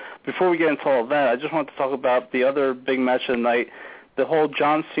 But before we get into all of that, I just want to talk about the other big match of the night, the whole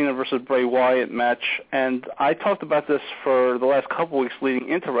John Cena versus Bray Wyatt match, and I talked about this for the last couple weeks leading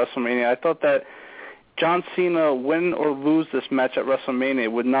into WrestleMania. I thought that John Cena, win or lose this match at WrestleMania,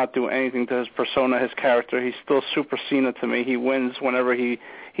 would not do anything to his persona, his character. He's still Super Cena to me. He wins whenever he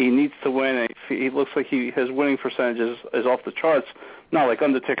needs to win. And he looks like his winning percentage is off the charts. Not like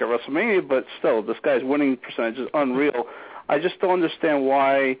Undertaker at WrestleMania, but still, this guy's winning percentage is unreal. I just don't understand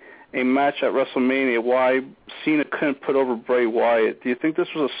why a match at WrestleMania, why Cena couldn't put over Bray Wyatt. Do you think this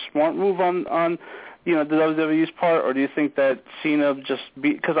was a smart move on the WWE's part, or do you think that Cena just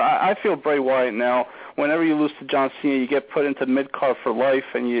because I feel Bray Wyatt now, whenever you lose to John Cena, you get put into mid-card for life,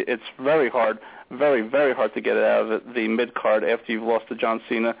 and it's very hard, very, very hard to get it out of the mid-card after you've lost to John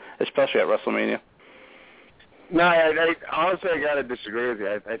Cena, especially at WrestleMania. No, I honestly, I got to disagree with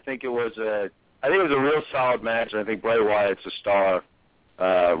you. I think it was a real solid match, and I think Bray Wyatt's a star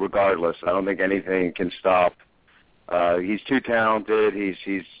regardless. I don't think anything can stop. He's too talented.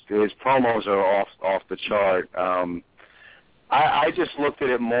 His promos are off the chart. I just looked at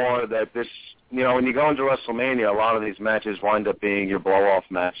it more that this, when you go into WrestleMania, a lot of these matches wind up being your blow-off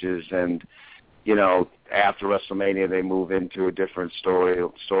matches, and after WrestleMania they move into a different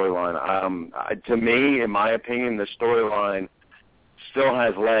storyline. To me, in my opinion, the storyline still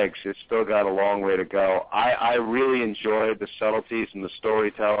has legs. It's still got a long way to go. I really enjoyed the subtleties and the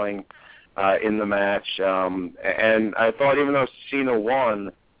storytelling in the match, and I thought even though Cena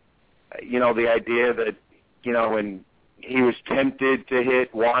won, the idea that when he was tempted to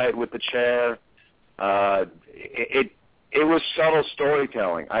hit Wyatt with the chair, It was subtle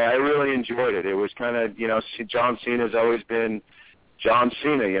storytelling. I really enjoyed it. It was kind of, John Cena's always been John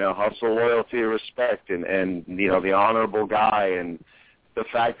Cena, hustle, loyalty, respect, and the honorable guy, and the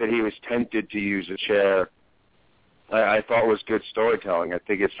fact that he was tempted to use a chair, I thought was good storytelling. I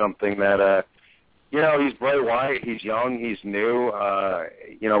think it's something that, he's Bray Wyatt, he's young, he's new.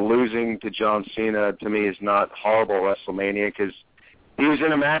 Losing to John Cena to me is not horrible WrestleMania because he was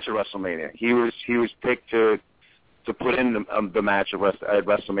in a match at WrestleMania. He was picked to put in the match at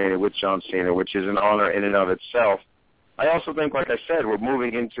WrestleMania with John Cena, which is an honor in and of itself. I also think, like I said, we're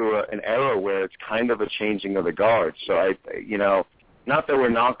moving into an era where it's kind of a changing of the guard. So, not that we're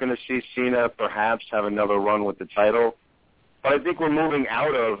not going to see Cena perhaps have another run with the title, but I think we're moving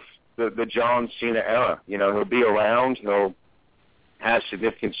out of the John Cena era. He'll be around. He'll have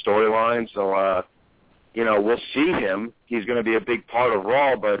significant storylines. So, we'll see him. He's going to be a big part of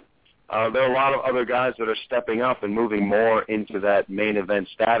Raw, but there are a lot of other guys that are stepping up and moving more into that main event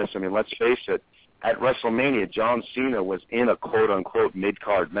status. I mean, let's face it. At WrestleMania, John Cena was in a quote-unquote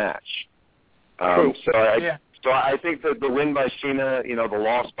mid-card match. So I think that the win by Cena, the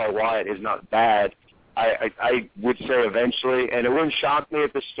loss by Wyatt is not bad. I would say eventually, and it wouldn't shock me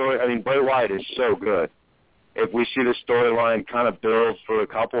if the story, Bray Wyatt is so good. If we see the storyline kind of build for a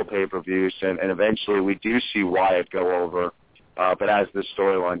couple of pay-per-views, and eventually we do see Wyatt go over, but as the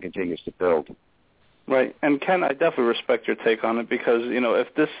storyline continues to build. Right, and Ken, I definitely respect your take on it because,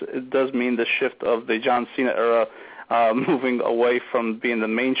 if this does mean the shift of the John Cena era moving away from being the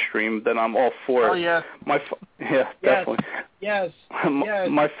mainstream, then I'm all for it. Oh, yeah. Definitely. Yes.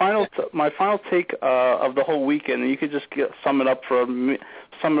 My final take of the whole weekend, and you could just sum it up for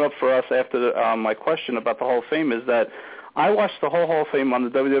us after my question about the Hall of Fame, is that I watched the whole Hall of Fame on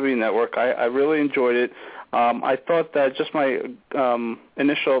the WWE Network. I really enjoyed it. I thought that just my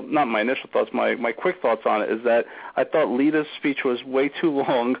my quick thoughts on it is that I thought Lita's speech was way too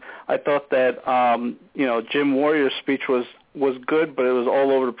long. I thought that, Jim Warrior's speech was good, but it was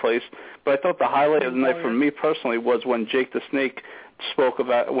all over the place. But I thought the highlight of the night for me personally was when Jake the Snake spoke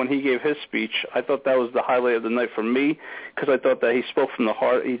about, when he gave his speech. I thought that was the highlight of the night for me because I thought that he spoke from the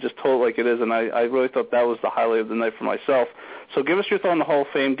heart. He just told it like it is, and I really thought that was the highlight of the night for myself. So give us your thought on the Hall of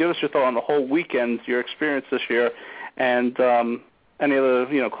Fame. Give us your thought on the whole weekend, your experience this year, and any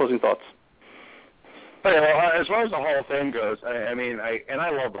other closing thoughts. Well, as far as the Hall of Fame goes, I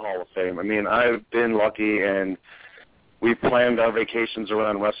love the Hall of Fame. I've been lucky, and we planned our vacations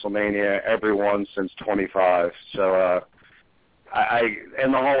around WrestleMania, every one since 25. So,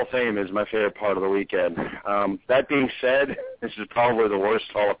 and the Hall of Fame is my favorite part of the weekend. That being said, this is probably the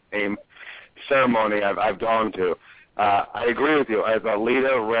worst Hall of Fame ceremony I've gone to. I agree with you. I thought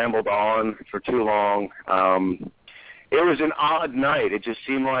Lita rambled on for too long. It was an odd night. It just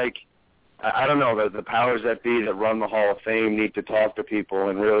seemed like, I don't know, the powers that be that run the Hall of Fame need to talk to people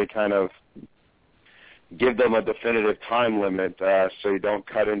and really kind of give them a definitive time limit so you don't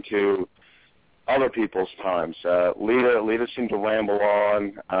cut into other people's times. Lita seemed to ramble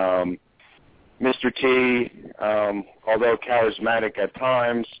on. Mr. T, although charismatic at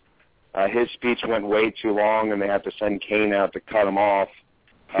times, his speech went way too long, and they had to send Kane out to cut him off,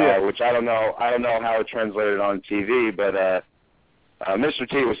 which I don't know how it translated on TV, but Mr.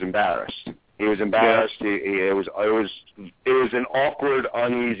 T was embarrassed. He was embarrassed. Yeah. It was an awkward,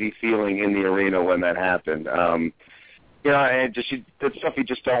 uneasy feeling in the arena when that happened. And that's stuff you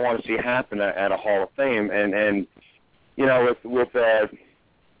just don't want to see happen at a Hall of Fame. And I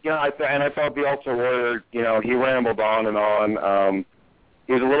thought the Ultimate Warrior, he rambled on and on.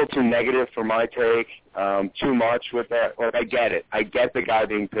 He was a little too negative for my take, too much with that. Like, I get it. I get the guy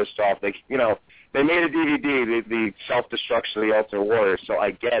being pissed off. They made a DVD, the self-destruction of the Ultimate Warrior, so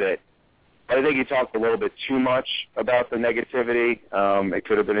I get it. But I think he talked a little bit too much about the negativity. It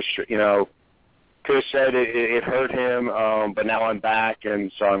could have been could have said it hurt him, but now I'm back,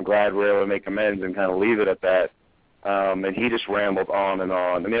 and so I'm glad we're able to make amends and kind of leave it at that. And he just rambled on and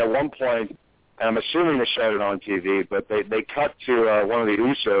on. At one point, and I'm assuming they showed it on TV, but they cut to one of the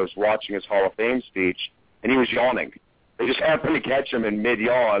Usos watching his Hall of Fame speech, and he was yawning. They just happened to catch him in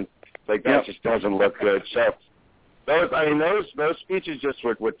mid-yawn. Like, that just doesn't look good. So, those speeches just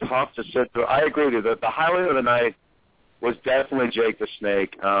were tough to sit through. I agree with you. The highlight of the night was definitely Jake the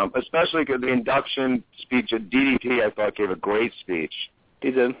Snake, especially because the induction speech at DDP, I thought, gave a great speech.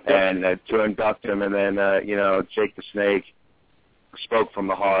 He did. And to induct him, and then, Jake the Snake spoke from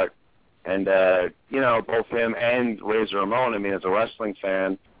the heart. And, both him and Razor Ramon, as a wrestling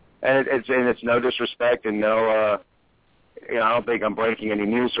fan, and it's no disrespect and no, I don't think I'm breaking any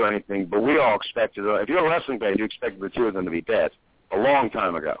news or anything, but we all expected, if you're a wrestling fan, you expected the two of them to be dead a long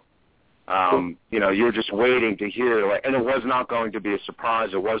time ago. You were just waiting to hear, and it was not going to be a surprise.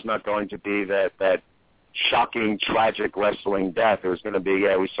 It was not going to be that shocking, tragic wrestling death. It was going to be,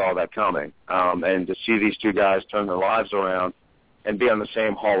 we saw that coming. And to see these two guys turn their lives around and be on the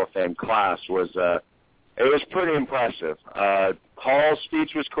same Hall of Fame class was pretty impressive. Hall's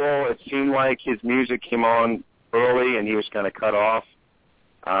speech was cool. It seemed like his music came on early and he was kind of cut off.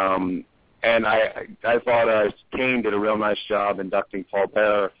 And I thought Kane did a real nice job inducting Paul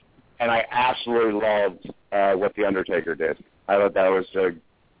Bearer. And I absolutely loved what The Undertaker did. I thought that was a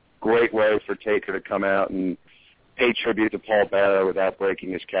great way for Taker to come out and pay tribute to Paul Bearer without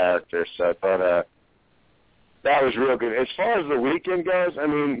breaking his character. So I thought that was real good. As far as the weekend goes, I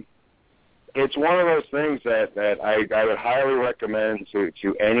mean, it's one of those things that I would highly recommend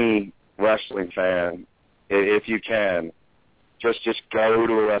to any wrestling fan, if you can, just go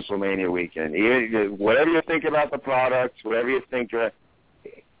to a WrestleMania weekend. Whatever you think about the product, whatever you think,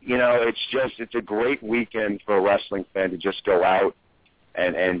 it's a great weekend for a wrestling fan to just go out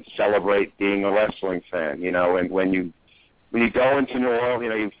and celebrate being a wrestling fan. And when you go into New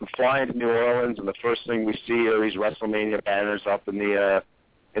Orleans, you fly into New Orleans, and the first thing we see are these WrestleMania banners up in the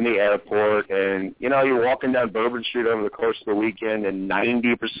airport, and you're walking down Bourbon Street over the course of the weekend, and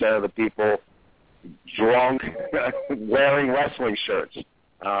 90% of the people drunk, wearing wrestling shirts.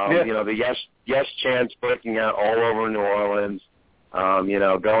 The yes chants breaking out all over New Orleans.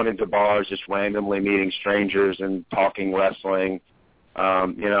 Going into bars, just randomly meeting strangers and talking wrestling.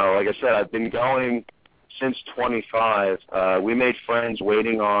 Like I said, I've been going since 25. We made friends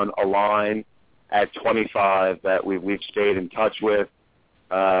waiting on a line at 25 that we've stayed in touch with.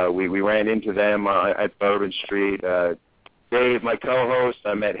 We ran into them at Bourbon Street. Dave, my co-host,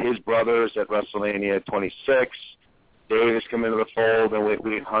 I met his brothers at WrestleMania 26. Dave has come into the fold, and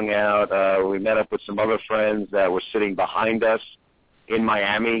we hung out. We met up with some other friends that were sitting behind us in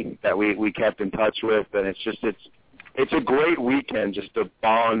Miami that we kept in touch with, and it's a great weekend just to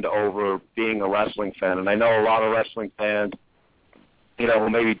bond over being a wrestling fan. And I know a lot of wrestling fans, who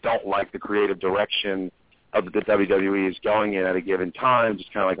maybe don't like the creative direction of the WWE is going in at a given time,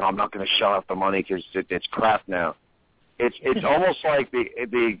 just kind of like, I'm not going to shell out the money because it's crap now. It's almost like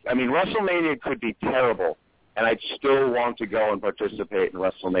WrestleMania could be terrible, and I'd still want to go and participate in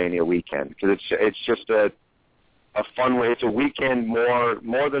WrestleMania weekend because it's just a fun way. It's a weekend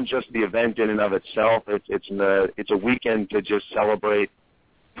more than just the event in and of itself. It's a weekend to just celebrate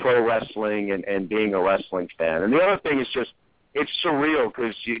pro wrestling and being a wrestling fan. And the other thing is just it's surreal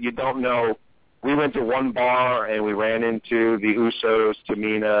because you don't know. We went to one bar and we ran into the Usos,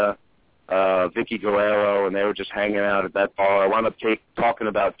 Tamina, Vicky Guerrero, and they were just hanging out at that bar. I wound up talking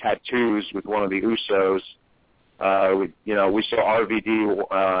about tattoos with one of the Usos. We saw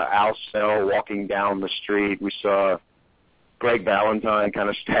RVD, Al Snow walking down the street. We saw Greg Valentine kind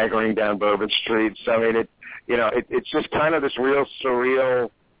of staggering down Bourbon Street. So, I mean, it's just kind of this real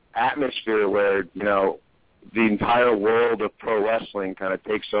surreal atmosphere where, the entire world of pro wrestling kind of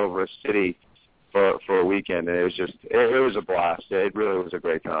takes over a city for a weekend. And it was a blast. It really was a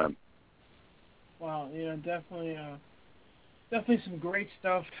great time. Wow, definitely some great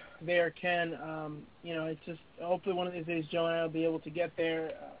stuff there, Ken. It's just hopefully one of these days Joe and I will be able to get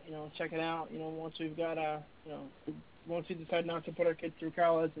there, check it out. Once we've got once we decide not to put our kids through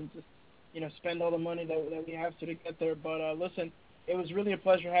college and just spend all the money that we have to get there. But listen, it was really a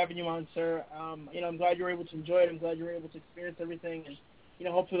pleasure having you on, sir. I'm glad you were able to enjoy it. I'm glad you were able to experience everything, and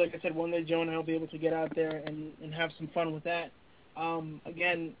hopefully, like I said, one day Joe and I will be able to get out there and have some fun with that.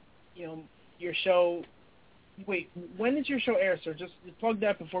 Again, your show. Wait, when does your show air, sir? Just plug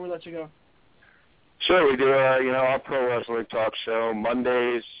that before we let you go. Sure, we do our pro wrestling talk show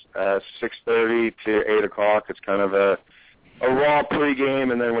Mondays 6:30 to 8 o'clock. It's kind of a Raw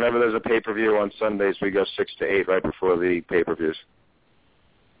pregame, and then whenever there's a pay-per-view on Sundays, we go 6 to 8 right before the pay-per-views.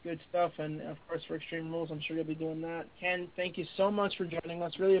 Good stuff, and of course for Extreme Rules, I'm sure you'll be doing that. Ken, thank you so much for joining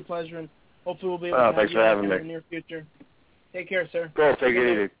us. Really a pleasure, and hopefully we'll be able to have you in the near future. Take care, sir. Cool, take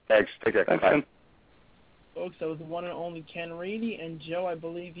it easy. Thanks. Take care. Thanks, bye. Ken. Folks, that was the one and only Ken Reedy. And Joe, I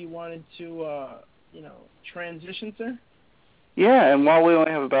believe you wanted to, transition, sir? Yeah, and while we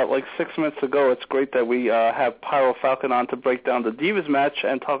only have about 6 minutes to go, it's great that we have Pyrolfalkon on to break down the Divas match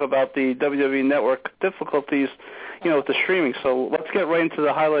and talk about the WWE Network difficulties, with the streaming. So let's get right into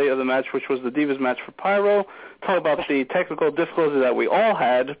the highlight of the match, which was the Divas match for Pyro. Talk about the technical difficulties that we all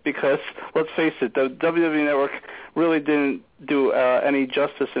had because, let's face it, the WWE Network really didn't do any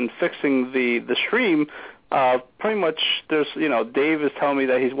justice in fixing the stream. Pretty much there's, Dave is telling me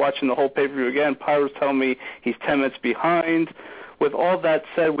that he's watching the whole pay-per-view again. Pyro's telling me he's 10 minutes behind. with all that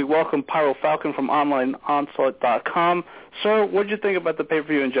said, we welcome Pyrolfalkon from OnlineOnslaught.com. Sir, what did you think about the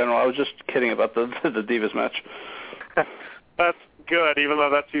pay-per-view in general? I was just kidding about the Divas match. That's good, even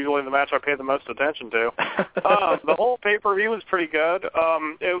though that's usually the match I pay the most attention to. The whole pay-per-view was pretty good.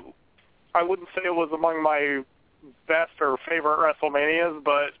 I wouldn't say it was among my best or favorite WrestleManias,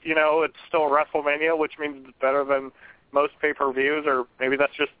 but, you know, it's still WrestleMania, which means it's better than most pay-per-views, or maybe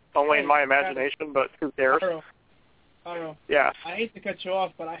that's just only in my imagination, but who cares? I don't know. Yeah. I hate to cut you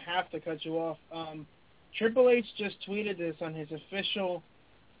off, but I have to cut you off. Triple H just tweeted this on his official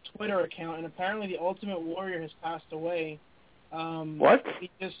Twitter account, and apparently the Ultimate Warrior has passed away. What?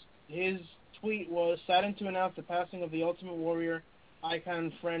 His tweet was, saddened to announce the passing of the Ultimate Warrior, icon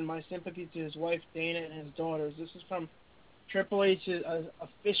and friend. My sympathy to his wife, Dana, and his daughters. This is from Triple H's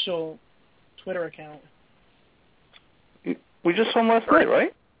official Twitter account. We just saw him last night,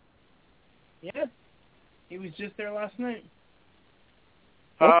 right? Yeah. He was just there last night.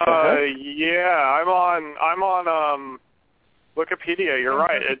 Yeah, I'm on Wikipedia. You're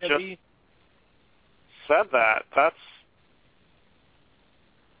right. It just said that. That's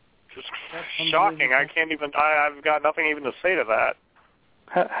shocking. I can't even. I've got nothing even to say to that.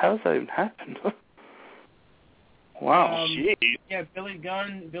 How does that even happen? Wow. Yeah, Billy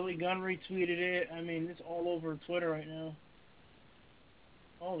Gunn retweeted it. I mean, it's all over Twitter right now.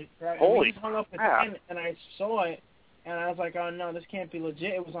 Holy crap! Holy I just hung up the crap! pen and I saw it, and I was like, "Oh no, this can't be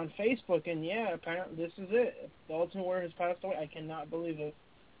legit." It was on Facebook, and yeah, apparently this is it. The Ultimate Warrior has passed away. I cannot believe it.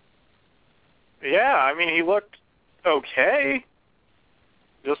 Yeah, I mean, he looked okay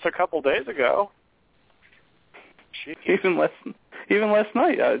just a couple days ago. Jeez. Even last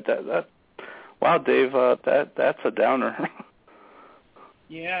night. Wow, Dave, that's a downer.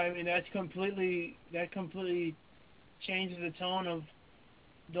 Yeah, I mean that completely changes the tone of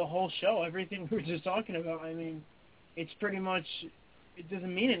the whole show. Everything we were just talking about. I mean, it's pretty much, it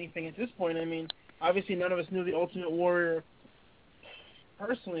doesn't mean anything at this point. I mean, obviously none of us knew the Ultimate Warrior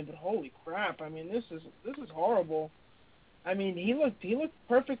personally, but holy crap! I mean, this is horrible. I mean, he looked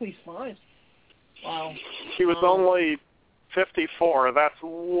perfectly fine. Wow. He was only 54. That's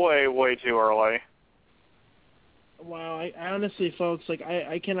way too early. Wow. I honestly, folks, like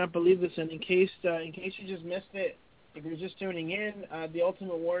I cannot believe this. And in case you just missed it, if you're just tuning in, the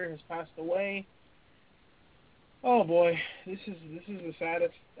Ultimate Warrior has passed away. Oh boy, this is the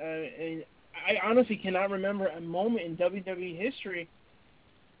saddest. And I honestly cannot remember a moment in WWE history.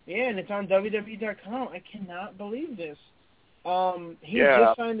 Yeah, and it's on WWE.com. I cannot believe this. He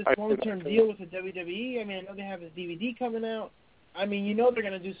just signed this long-term deal with the WWE. I mean, I know they have his DVD coming out. I mean, you know they're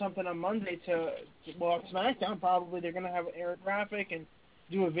going to do something on Monday on SmackDown probably. They're going to have an air graphic and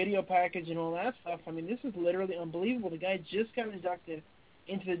do a video package and all that stuff. I mean, this is literally unbelievable. The guy just got inducted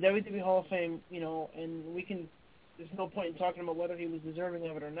into the WWE Hall of Fame, you know, and there's no point in talking about whether he was deserving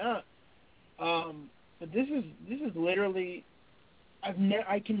of it or not. But this is literally,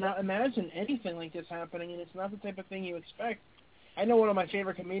 I cannot imagine anything like this happening, and it's not the type of thing you expect. I know one of my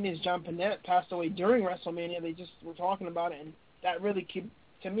favorite comedians, John Panette, passed away during WrestleMania. They just were talking about it, and that really,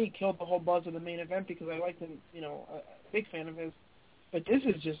 to me, killed the whole buzz of the main event because I liked him, you know, a big fan of his. But this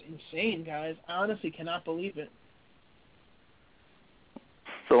is just insane, guys. I honestly cannot believe it.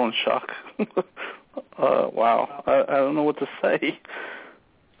 Still in shock. Wow. I don't know what to say.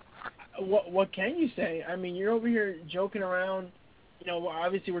 What can you say? I mean, you're over here joking around. You know,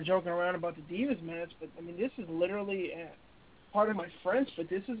 obviously we're joking around about the Divas match, but, I mean, this is literally, pardon my French, but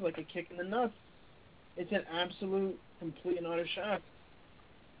this is like a kick in the nuts. It's an absolute, complete and utter shock.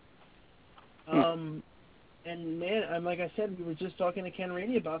 And, man, like I said, we were just talking to Ken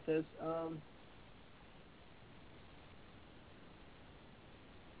Reedy about this.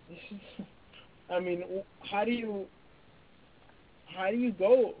 This is, I mean, how do you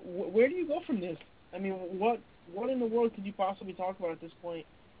go? Where do you go from this? I mean, what in the world could you possibly talk about at this point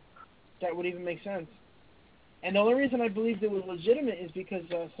that would even make sense? And the only reason I believed it was legitimate is because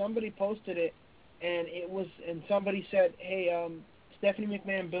somebody posted it, and somebody said, "Hey, Stephanie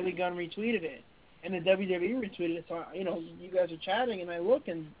McMahon, Billy Gunn retweeted it," and the WWE retweeted it. So you know, you guys are chatting, and I look,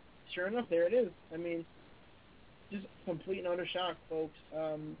 and sure enough, there it is. I mean, just complete and utter shock, folks.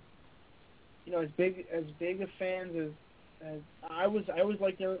 You know, as big of fans as I was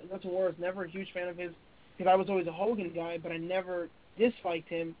like Nelson War was never a huge fan of his because I was always a Hogan guy, but I never disliked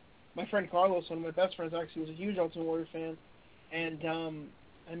him. My friend Carlos, one of my best friends, actually was a huge Ultimate Warrior fan, and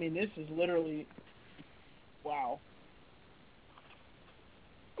I mean, this is literally wow.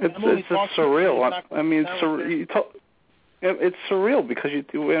 It's surreal. I mean, it's surreal because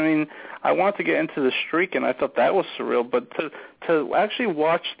I want to get into the streak, and I thought that was surreal. But to actually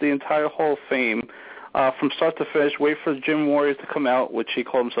watch the entire Hall of Fame from start to finish, wait for Jim Warrior to come out, which he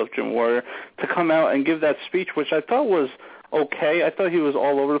called himself Jim Warrior, to come out and give that speech, which I thought was okay. I thought he was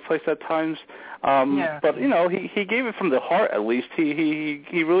all over the place at times. But, you know, he gave it from the heart, at least. He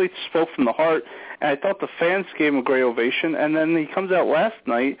really spoke from the heart, and I thought the fans gave him a great ovation. And then he comes out last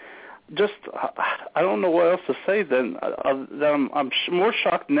night. Just, I don't know what else to say then. I'm more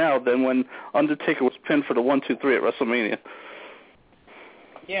shocked now than when Undertaker was pinned for the 1, 2, 3 at WrestleMania.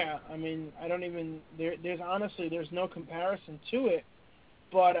 Yeah, I mean, I don't even, there's honestly, there's no comparison to it.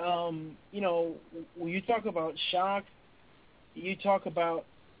 But, you know, when you talk about shock, you talk about,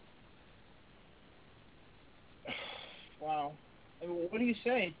 wow. I mean, what do you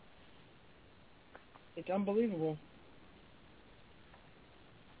say? It's unbelievable.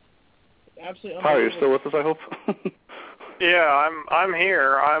 Absolutely Hi, unbelievable. you're still with us, I hope? Yeah, I'm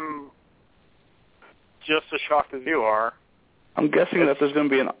here. I'm just as shocked as you are. I'm guessing that there's going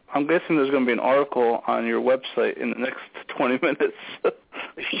to be an article on your website in the next 20 minutes.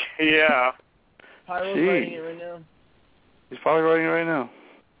 Yeah. Pyro's writing it right now. He's probably writing it right now.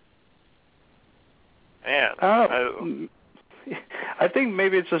 Man. I think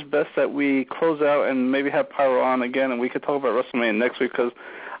maybe it's just best that we close out and maybe have Pyro on again, and we could talk about WrestleMania next week, because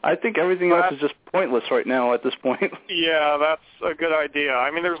I think everything else is just pointless right now at this point. Yeah, that's a good idea.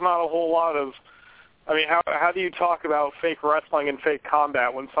 I mean, there's not a whole lot of, I mean, how do you talk about fake wrestling and fake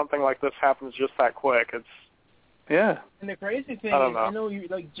combat when something like this happens just that quick? It's yeah. And the crazy thing is, I know you,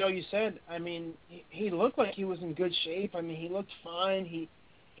 like Joe, you said, I mean, he looked like he was in good shape. I mean, he looked fine. He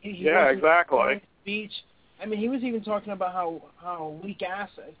yeah, exactly. Speech. I mean, he was even talking about how weak ass,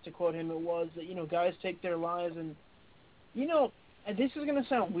 to quote him, it was that, you know, guys take their lives, and, you know, and this is going to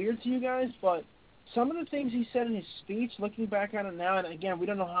sound weird to you guys, but some of the things he said in his speech, looking back on it now, and again, we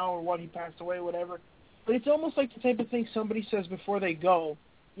don't know how or what, he passed away or whatever, but it's almost like the type of thing somebody says before they go.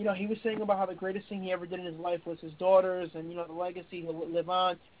 You know, he was saying about how the greatest thing he ever did in his life was his daughters, and, you know, the legacy will live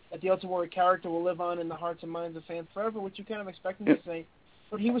on, that the Ultimate Warrior character will live on in the hearts and minds of fans forever, which you kind of expect him to say.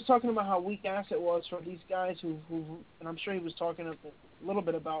 But he was talking about how weak ass it was for these guys who and I'm sure he was talking a little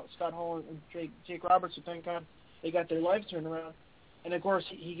bit about Scott Hall and Jake Roberts, who thank God they got their lives turned around. And, of course,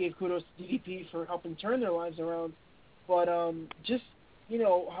 he gave kudos to DDP for helping turn their lives around. But just, you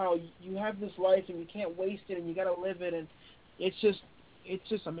know, how you have this life and you can't waste it and you got to live it, and it's just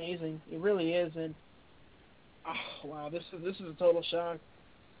amazing. It really is. And, oh, wow, this is a total shock.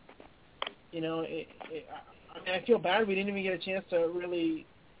 You know, I mean, I feel bad we didn't even get a chance to really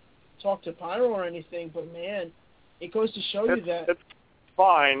talk to Pyro or anything, but, man, it goes to show you that. It's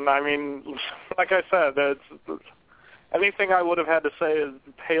fine. I mean, like I said, anything I would have had to say is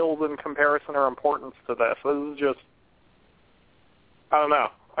pales in comparison or importance to this. This is just, I don't know.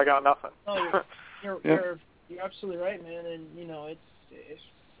 I got nothing. No, you're absolutely right, man. And, you know, it's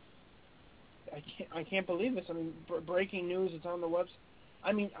I can't believe this. I mean, breaking news. It's on the website.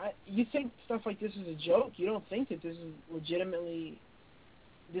 I mean, you think stuff like this is a joke. You don't think that this legitimately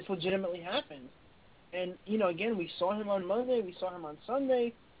happened. And, you know, again, we saw him on Monday. We saw him on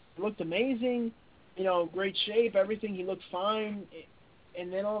Sunday. He looked amazing. You know, great shape, everything. He looked fine.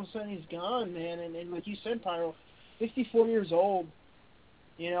 And then all of a sudden he's gone, man. And like you said, Pyro, 54 years old.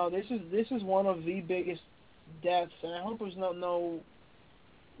 You know, this is one of the biggest deaths. And I hope there's no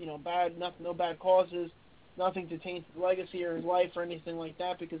bad causes, nothing to taint his legacy or his life or anything like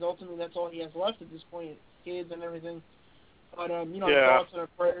that, because ultimately that's all he has left at this point, kids and everything. But, you know, yeah. our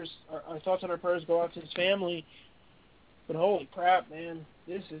thoughts and our prayers go out to his family. But holy crap, man,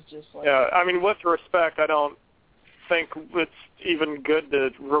 this is just like... Yeah, I mean, with respect, I don't think it's even good to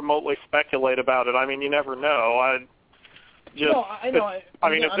remotely speculate about it. I mean, you never know. I know.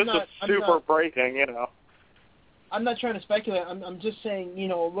 If this is super breaking, you know. I'm not trying to speculate. I'm just saying, you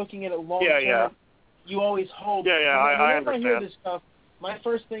know, looking at it long term, you always hope. Yeah, I understand. Whenever I hear this stuff, my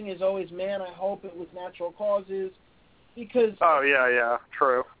first thing is always, man, I hope it was natural causes, because... Oh, yeah,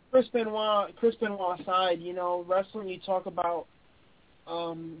 true. Chris Benoit aside, you know, wrestling, you talk about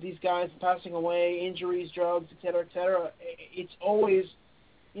these guys passing away, injuries, drugs, et cetera. It's always,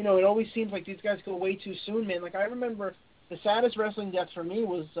 you know, it always seems like these guys go way too soon, man. Like, I remember the saddest wrestling death for me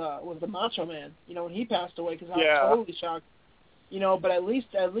was the Macho Man, you know, when he passed away, because I was totally shocked. You know, but at least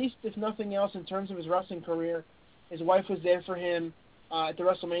if nothing else, in terms of his wrestling career, his wife was there for him at the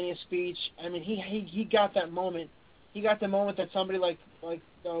WrestleMania speech. I mean, he got that moment. He got the moment that somebody like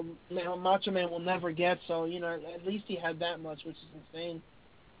Macho Man will never get. So, you know, at least he had that much, which is insane.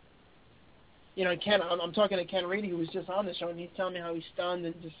 You know, I'm talking to Ken Reedy, who was just on the show, and he's telling me how he's stunned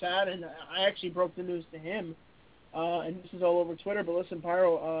and just sad. And I actually broke the news to him, and this is all over Twitter. But listen,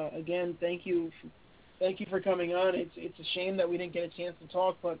 Pyro, again, thank you for coming on. It's a shame that we didn't get a chance to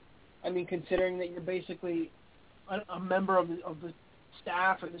talk, but I mean, considering that you're basically a member of the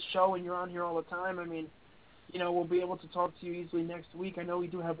staff and the show, and you're on here all the time, I mean, you know, we'll be able to talk to you easily next week. I know we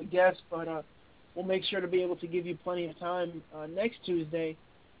do have a guest, but we'll make sure to be able to give you plenty of time next Tuesday.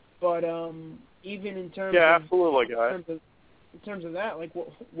 But even in terms absolutely, guys. In terms of that, like,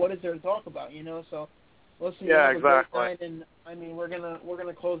 what is there to talk about, you know? So, listen, exactly. Night, and I mean, we're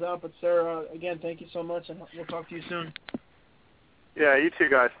gonna close out. But sir, again, thank you so much, and we'll talk to you soon. Yeah, you too,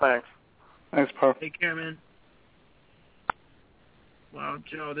 guys. Thanks. Thanks, Parr. Take care, man. Wow,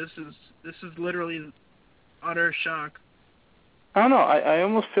 Joe, this is literally utter shock. I don't know. I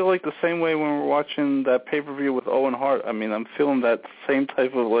almost feel like the same way when we're watching that pay-per-view with Owen Hart. I mean, I'm feeling that same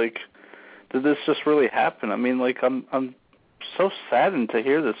type of, like, did this just really happen? I mean, like, I'm so saddened to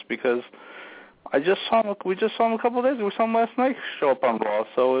hear this because we just saw him a couple of days ago. We saw him last night show up on Raw.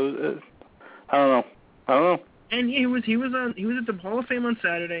 So I don't know. And he was at the Hall of Fame on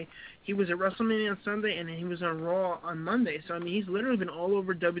Saturday. He was at WrestleMania on Sunday, and he was on Raw on Monday. So, I mean, he's literally been all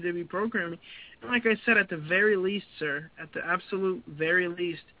over WWE programming. And like I said, at the very least, sir, at the absolute very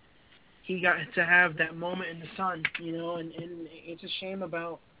least, he got to have that moment in the sun, you know, and it's a shame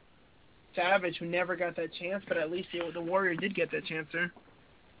about Savage, who never got that chance, but at least the Warrior did get that chance, sir.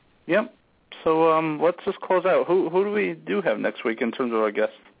 Yep. So let's just close out. Who do we have next week in terms of our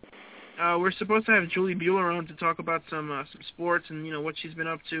guests? We're supposed to have Julie Bueller on to talk about some sports and, you know, what she's been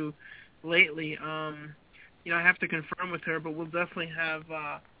up to lately. You know, I have to confirm with her, but we'll definitely have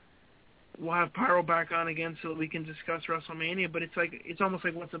Pyro back on again so that we can discuss WrestleMania. But it's almost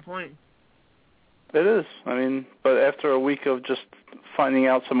like, what's the point? It is. I mean, but after a week of just finding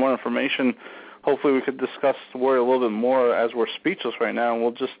out some more information, hopefully we could discuss the Warrior a little bit more, as we're speechless right now. And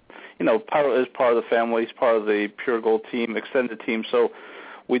we'll just, you know, Pyro is part of the family. He's part of the Pure Gold team, extended team. So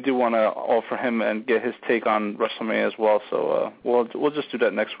we do want to offer him and get his take on WrestleMania as well. So we'll just do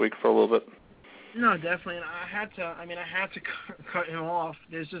that next week for a little bit. No, definitely. And I had to cut him off.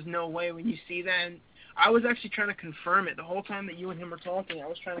 There's just no way when you see that. And I was actually trying to confirm it. The whole time that you and him were talking, I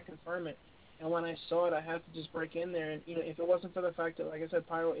was trying to confirm it. And when I saw it, I had to just break in there. And, you know, if it wasn't for the fact that, like I said,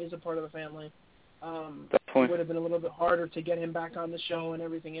 Pyro is a part of the family, it would have been a little bit harder to get him back on the show and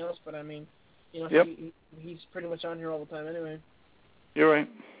everything else. But, I mean, you know, he's pretty much on here all the time anyway. You're right.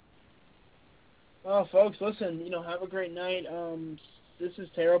 Well, folks, listen, you know, have a great night. This is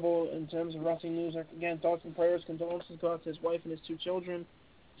terrible in terms of wrestling news. Again, thoughts and prayers, condolences go out to his wife and his 2 children,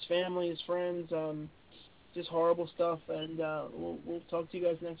 his family, his friends. Just horrible stuff, and we'll talk to you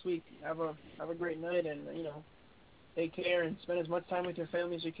guys next week. Have a great night, and, you know, take care and spend as much time with your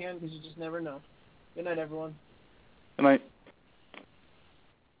family as you can, because you just never know. Good night, everyone. Good night.